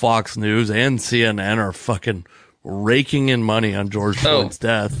 both Fox News and CNN are fucking raking in money on George Floyd's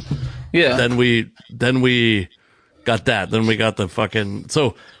death. Yeah. Then we got that. Then we got the fucking,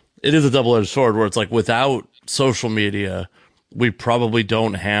 so it is a double-edged sword where it's like without social media, we probably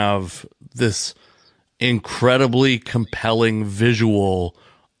don't have this incredibly compelling visual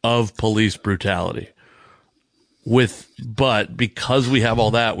of police brutality. But because we have all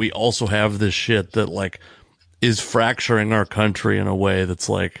that, we also have this shit that like is fracturing our country in a way that's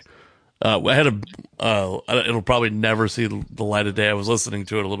like, I had it'll probably never see the light of day. I was listening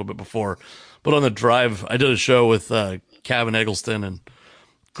to it a little bit before, but on the drive, I did a show with Kevin Eggleston and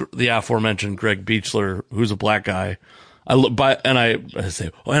the aforementioned Greg Beechler, who's a black guy. I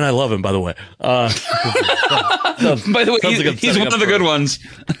say, and I love him, by the way. By the way, he's one of the good ones.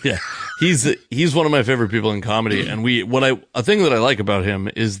 Yeah, he's one of my favorite people in comedy, and a thing that I like about him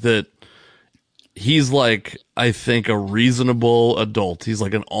is that he's like, I think, a reasonable adult. He's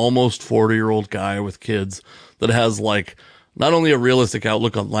like an almost 40-year-old guy with kids that has like not only a realistic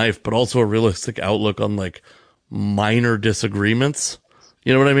outlook on life, but also a realistic outlook on like minor disagreements.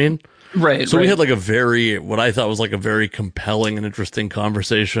 You know what I mean? Right. So we had like what I thought was like a very compelling and interesting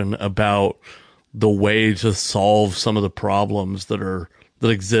conversation about the way to solve some of the problems that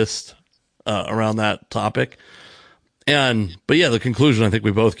exist around that topic. But yeah, the conclusion I think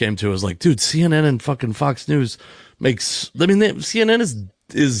we both came to is like, dude, CNN and fucking Fox News CNN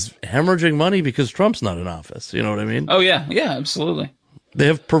is hemorrhaging money because Trump's not in office. You know what I mean? Oh yeah. Yeah, absolutely. They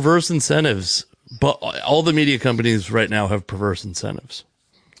have perverse incentives, but all the media companies right now have perverse incentives.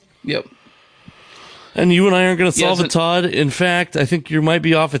 Yep. And you and I aren't going to solve it, Todd. In fact, I think you might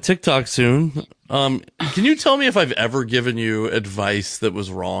be off of TikTok soon. Can you tell me if I've ever given you advice that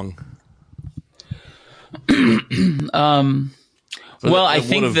was wrong? Well, I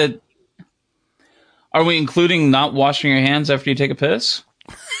think that, are we including not washing your hands after you take a piss?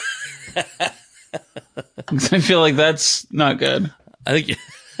 I feel like that's not good. I think.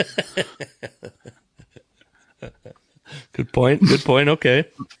 Good point. Okay.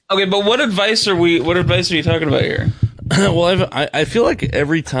 Okay, but what advice are you talking about here? Well, I feel like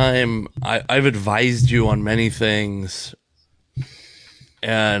every time I've advised you on many things,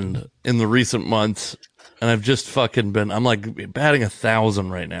 and in the recent months, and I've just fucking I'm like batting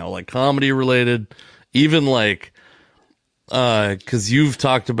 1,000 right now, like comedy related, even like, cause you've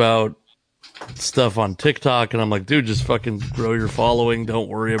talked about stuff on TikTok, and I'm like, dude, just fucking grow your following. Don't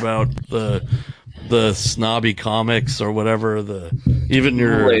worry about the snobby comics or whatever.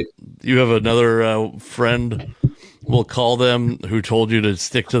 You have another friend, we'll call them, who told you to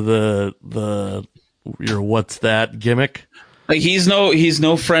stick to your what's that gimmick. Like he's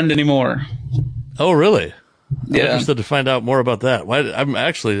no friend anymore. Oh, really? Yeah. I'm interested to find out more about that.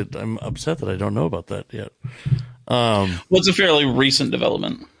 I'm upset that I don't know about that yet. Well, it's a fairly recent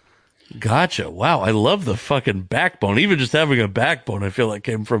development. Gotcha. Wow. I love the fucking backbone. Even just having a backbone, I feel like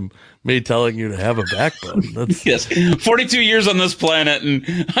came from me telling you to have a backbone. That's yes. 42 years on this planet and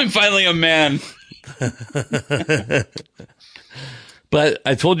I'm finally a man. But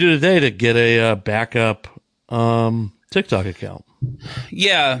I told you today to get a backup TikTok account.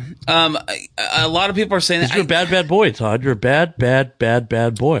 Yeah. A lot of people are saying that. You're a bad boy, Todd. You're a bad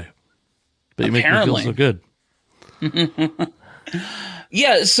boy. But you make me feel so good.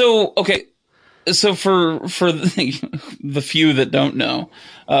 Yeah, so okay, so for the few that don't know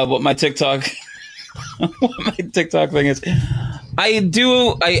what my TikTok thing is, I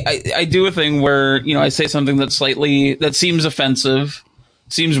do a thing where I say something that seems offensive,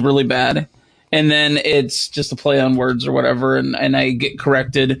 seems really bad, and then it's just a play on words or whatever, and I get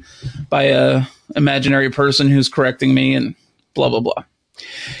corrected by a imaginary person who's correcting me and blah blah blah.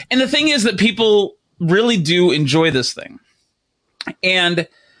 And the thing is that people really do enjoy this thing. And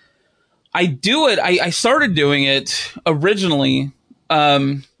I do it. I started doing it originally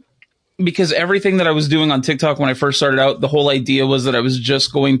because everything that I was doing on TikTok when I first started out, the whole idea was that I was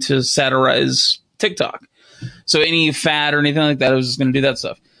just going to satirize TikTok. So any fat or anything like that, I was just going to do that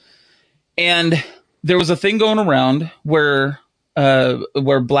stuff. And there was a thing going around where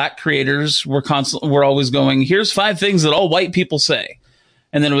black creators were always going, here's 5 things that all white people say.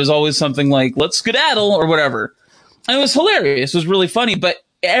 And then it was always something like, let's skedaddle or whatever. And it was hilarious. It was really funny. But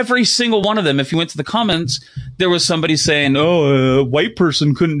every single one of them, if you went to the comments, there was somebody saying, oh, a white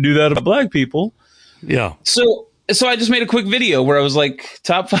person couldn't do that about black people. Yeah. So I just made a quick video where I was like,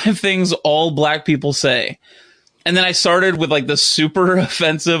 top 5 things all black people say. And then I started with like the super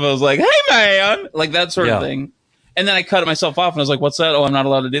offensive. I was like, hey, man, like that sort of thing. And then I cut it myself off and I was like, what's that? Oh, I'm not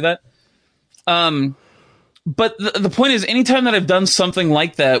allowed to do that. But the point is, anytime that I've done something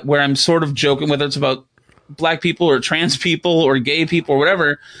like that, where I'm sort of joking, whether it's about black people or trans people or gay people or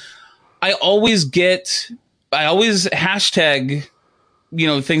whatever, I always hashtag,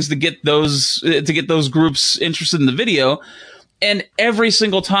 things to get those groups interested in the video. And every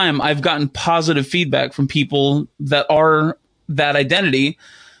single time I've gotten positive feedback from people that are that identity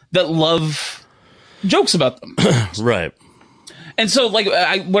that love jokes about them. Right. And so, like,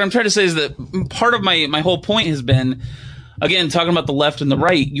 what I'm trying to say is that part of my whole point has been, again, talking about the left and the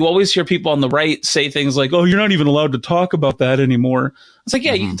right. You always hear people on the right say things like, oh, you're not even allowed to talk about that anymore. It's like,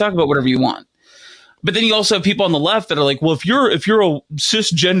 yeah, you can talk about whatever you want. But then you also have people on the left that are like, well, if you're a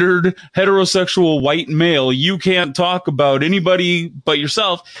cisgendered heterosexual white male, you can't talk about anybody but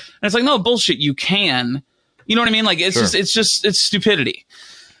yourself. And it's like, no, bullshit, you can. You know what I mean? Like, it's it's stupidity.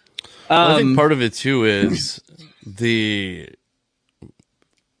 I think part of it too is the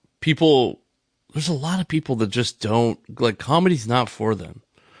people. There's a lot of people that just don't like comedy's not for them.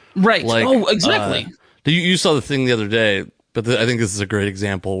 Right. Like, oh, exactly. You saw the thing the other day, but I think this is a great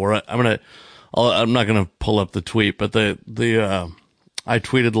example where I'm not gonna pull up the tweet, but I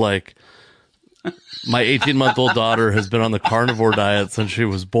tweeted like, my 18-month-old daughter has been on the carnivore diet since she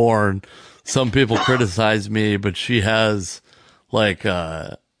was born. Some people criticize me, but she has like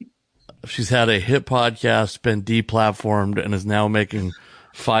she's had a hit podcast, been deplatformed, and is now making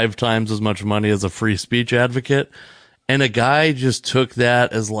 5 times as much money as a free speech advocate. And a guy just took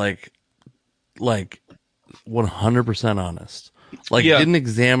that as like 100% honest. Like, didn't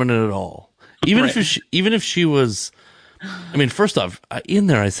examine it at all. Even if she was, I mean, first off, in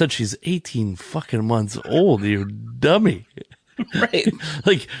there I said she's 18 fucking months old, you dummy. Right.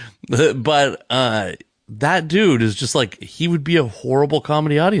 Like, but that dude is just like, he would be a horrible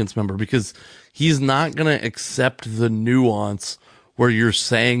comedy audience member because he's not going to accept the nuance where you're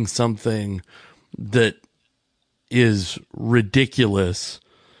saying something that is ridiculous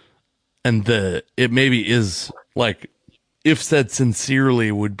and it maybe is like, if said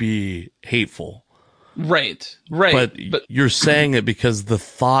sincerely, would be hateful. Right. But you're saying it because the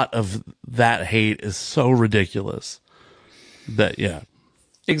thought of that hate is so ridiculous that,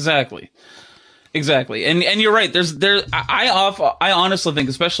 Exactly. And you're right. I honestly think,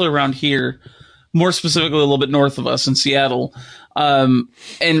 especially around here, more specifically a little bit north of us in Seattle, and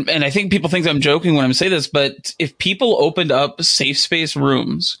I think people think I'm joking when I say this, but if people opened up safe space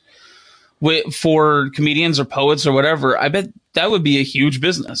rooms for comedians or poets or whatever, I bet that would be a huge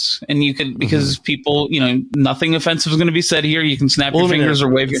business. And you could, because people, nothing offensive is going to be said here. You can snap your fingers or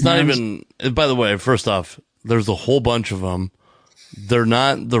wave your hands. It's not even, by the way, first off, there's a whole bunch of them. They're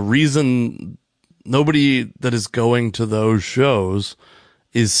not the reason. Nobody that is going to those shows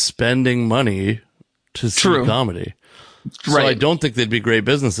is spending money to see comedy. So I don't think they'd be great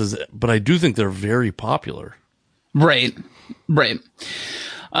businesses, but I do think they're very popular. Right.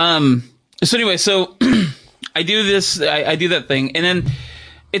 So anyway, I do this, I do that thing. And then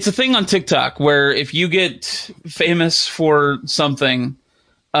it's a thing on TikTok where if you get famous for something,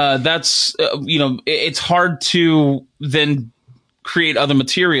 that's, it's hard to then create other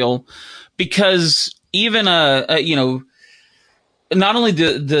material because even, not only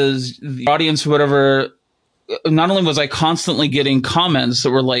does the audience or whatever, not only was I constantly getting comments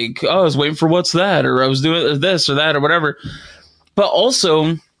that were like, oh, I was waiting for what's that? Or I was doing this or that or whatever. But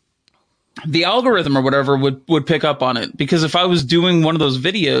also, the algorithm or whatever would pick up on it, because if I was doing one of those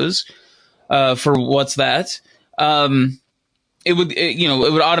videos for what's that, it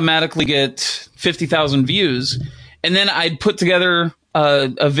would automatically get 50,000 views, and then I'd put together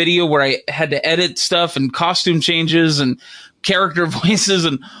a video where I had to edit stuff and costume changes and character voices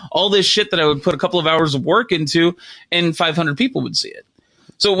and all this shit that I would put a couple of hours of work into, and 500 people would see it.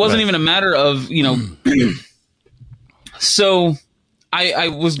 So it wasn't even a matter of so. I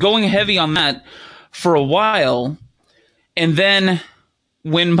was going heavy on that for a while, and then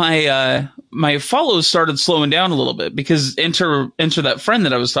when my follows started slowing down a little bit, because enter that friend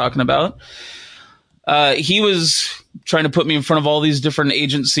that I was talking about, he was trying to put me in front of all these different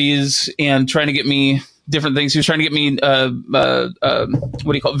agencies and trying to get me different things. He was trying to get me, what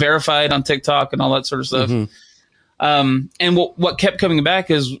do you call it, verified on TikTok and all that sort of stuff. And what kept coming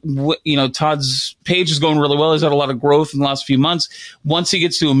back is, Todd's page is going really well. He's had a lot of growth in the last few months. Once he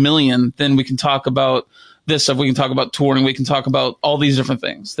gets to 1 million, then we can talk about this stuff. We can talk about touring. We can talk about all these different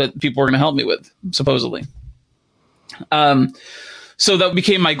things that people are going to help me with, supposedly. So that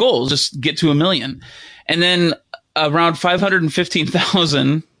became my goal, just get to 1 million. And then around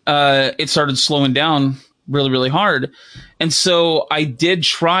 515,000, it started slowing down really, really hard. And so I did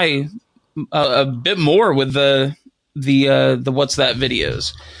try a bit more with the what's that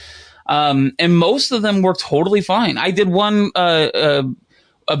videos. And most of them were totally fine. I did one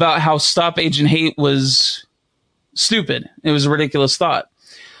about how Stop Aging Hate was stupid. It was a ridiculous thought.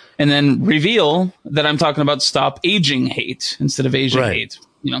 And then reveal that I'm talking about Stop Aging Hate instead of Asian hate.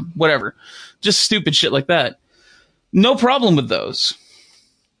 Whatever. Just stupid shit like that. No problem with those.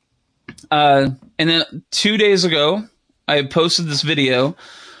 And then 2 days ago, I posted this video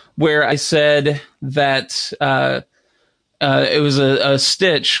where I said that it was a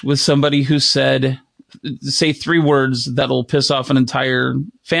stitch with somebody who said, say 3 words that'll piss off an entire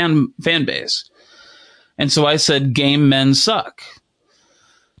fan base. And so I said, game men suck.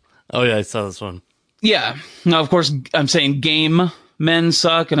 Oh, yeah, I saw this one. Yeah. Now, of course, I'm saying game men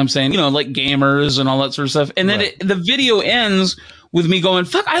suck, and I'm saying, like gamers and all that sort of stuff. And then the video ends with me going,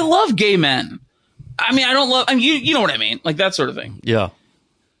 fuck, I love gay men. I mean, you know what I mean? Like that sort of thing. Yeah.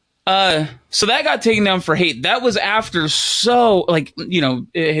 So that got taken down for hate. That was after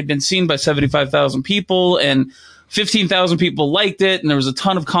it had been seen by 75,000 people and 15,000 people liked it. And there was a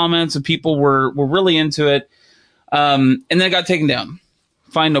ton of comments and people were really into it. And then it got taken down.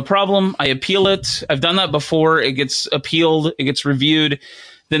 Fine, no problem. I appeal it. I've done that before. It gets appealed. It gets reviewed.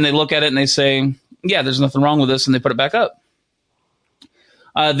 Then they look at it and they say, yeah, there's nothing wrong with this. And they put it back up.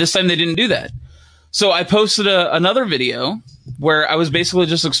 This time they didn't do that. So I posted another video where I was basically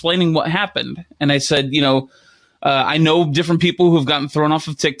just explaining what happened. And I said, I know different people who have gotten thrown off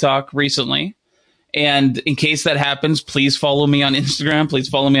of TikTok recently. And in case that happens, please follow me on Instagram. Please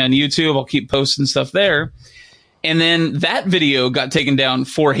follow me on YouTube. I'll keep posting stuff there. And then that video got taken down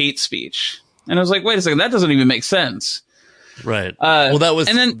for hate speech. And I was like, wait a second, that doesn't even make sense. Right. Well, was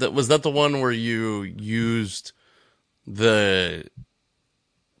that the one where you used the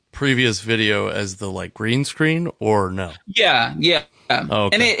previous video as the green screen or no? Yeah. Oh,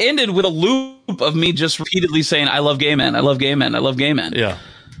 okay. And it ended with a loop of me just repeatedly saying, I love gay men. I love gay men. I love gay men. Yeah.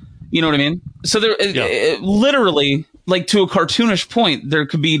 You know what I mean? So there, literally, to a cartoonish point, there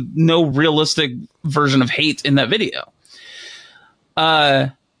could be no realistic version of hate in that video.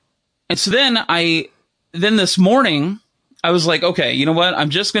 And so then this morning, I was like, okay, you know what? I'm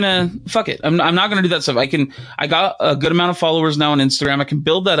just gonna fuck it. I'm not gonna do that stuff. I got a good amount of followers now on Instagram. I can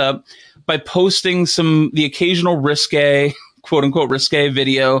build that up by posting the occasional risque, quote unquote risque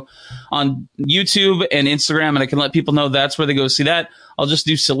video on YouTube and Instagram, and I can let people know that's where they go see that. I'll just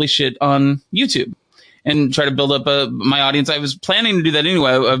do silly shit on YouTube and try to build up my audience. I was planning to do that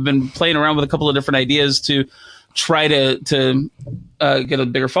anyway. I've been playing around with a couple of different ideas to try to get a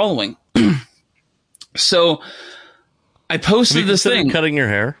bigger following. So I posted this thing. Cutting your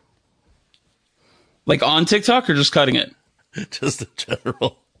hair? On TikTok or just cutting it? Just in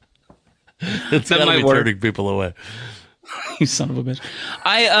general. It's got to be turning people away. You son of a bitch.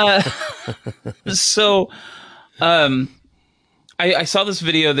 I saw this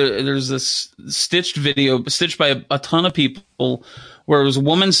video. There's this stitched video, stitched by a ton of people, where it was a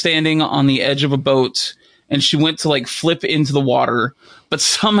woman standing on the edge of a boat, and she went to flip into the water, but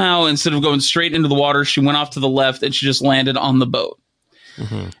somehow instead of going straight into the water, she went off to the left and she just landed on the boat.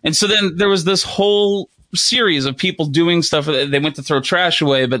 Mm-hmm. And so then there was this whole series of people doing stuff. They went to throw trash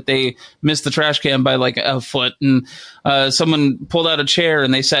away, but they missed the trash can by a foot, and someone pulled out a chair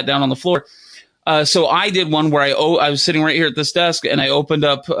and they sat down on the floor. So I did one where I was sitting right here at this desk, and I opened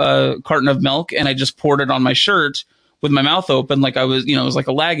up a carton of milk and I just poured it on my shirt with my mouth open, it was like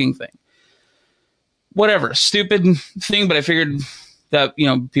a lagging thing. Whatever, stupid thing, but I figured that,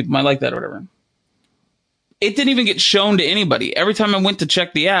 people might like that or whatever. It didn't even get shown to anybody. Every time I went to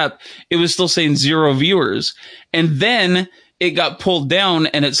check the app, it was still saying 0 viewers. And then it got pulled down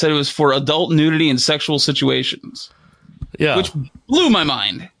and it said it was for adult nudity and sexual situations. Yeah. Which blew my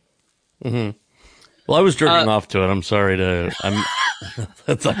mind. Mm-hmm. Well, I was jerking off to it. I'm sorry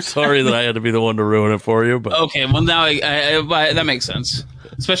I'm sorry that I had to be the one to ruin it for you. But okay, well now that makes sense,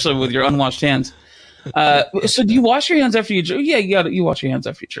 especially with your unwashed hands. So do you wash your hands after you jerk? Yeah, you wash your hands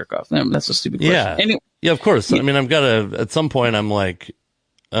after you jerk off. That's a stupid question. Yeah, anyway, yeah, of course. Yeah. I mean, I've got to, at some point I'm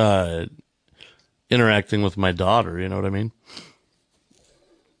interacting with my daughter. You know what I mean?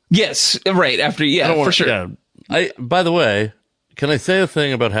 Yes, right after. Yeah, for sure. Yeah. By the way, can I say a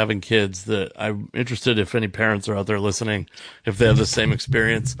thing about having kids that I'm interested if any parents are out there listening, if they have the same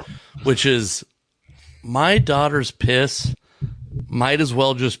experience, which is my daughter's piss might as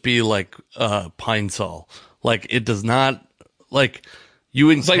well just be like Pine Sol. Like it does not like you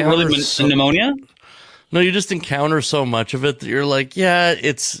encounter It's like really pneumonia. No, you just encounter so much of it that you're like, yeah,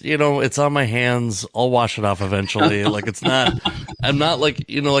 it's, it's on my hands. I'll wash it off eventually. Like, it's not, I'm not like,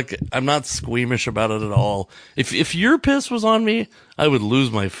 I'm not squeamish about it at all. If your piss was on me, I would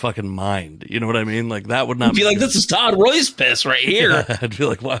lose my fucking mind. You know what I mean? Like, that would not be like, this is Todd Royce piss right here. Yeah, I'd be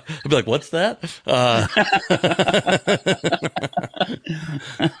like, what? I'd be like, what's that?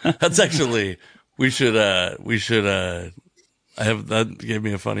 That's actually, that gave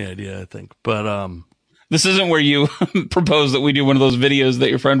me a funny idea, I think. But, this isn't where you propose that we do one of those videos that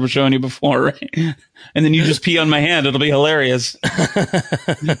your friend was showing you before, right? And then you just pee on my hand. It'll be hilarious.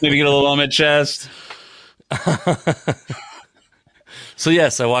 Maybe get a little on my chest. So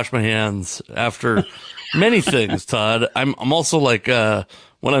yes, I wash my hands after many things, Todd. I'm also like,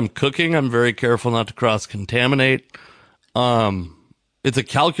 when I'm cooking, I'm very careful not to cross-contaminate. It's a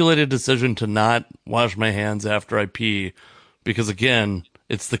calculated decision to not wash my hands after I pee because, again,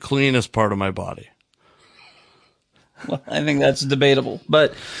 it's the cleanest part of my body. Well, I think that's debatable,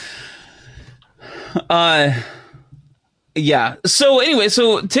 but yeah. So anyway,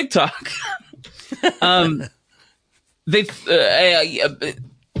 so TikTok, they,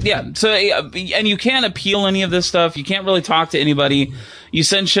 yeah. So and you can't appeal any of this stuff. You can't really talk to anybody. You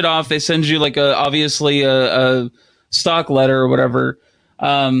send shit off. They send you like obviously a stock letter or whatever,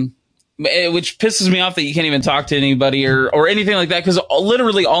 which pisses me off that you can't even talk to anybody or anything like that. Because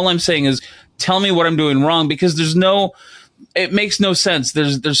literally all I'm saying is, tell me what I'm doing wrong, because it makes no sense.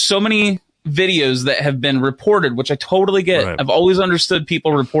 There's so many videos that have been reported, which I totally get. Right. I've always understood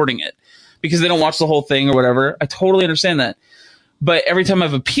people reporting it because they don't watch the whole thing or whatever. I totally understand that. But every time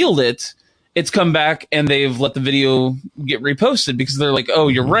I've appealed it, it's come back and they've let the video get reposted because they're like, oh,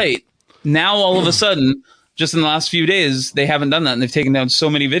 you're right. Now, all of a sudden, just in the last few days, they haven't done that and they've taken down so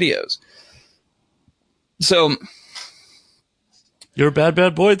many videos. So... You're a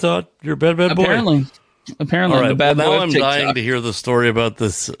bad boy, Todd. You're a bad boy. Apparently. All right. The bad well, now boy I'm dying to hear the story about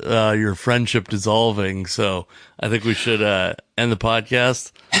this, your friendship dissolving. So I think we should end the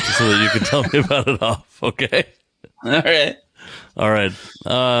podcast so that you can tell me about it off. Okay. All right.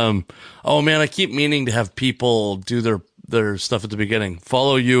 Oh man, I keep meaning to have people do their stuff at the beginning.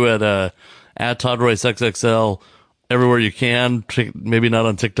 Follow you at Todd Royce XXL everywhere you can. Maybe not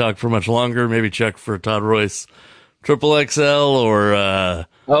on TikTok for much longer. Maybe check for Todd Royce XXL or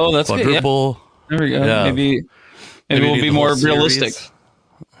that's quadruple. Good. Yeah. There we go. Yeah. Maybe we'll be more realistic.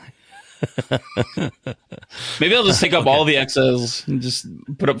 Maybe I'll just take up all the XLs and just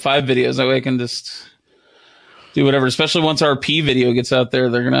put up 5 videos. That way I can just do whatever. Especially once our P video gets out there,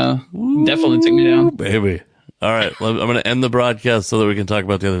 they're gonna definitely take me down, baby. All right, I'm gonna end the broadcast so that we can talk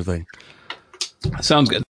about the other thing. Sounds good.